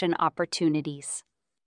collaboration opportunities.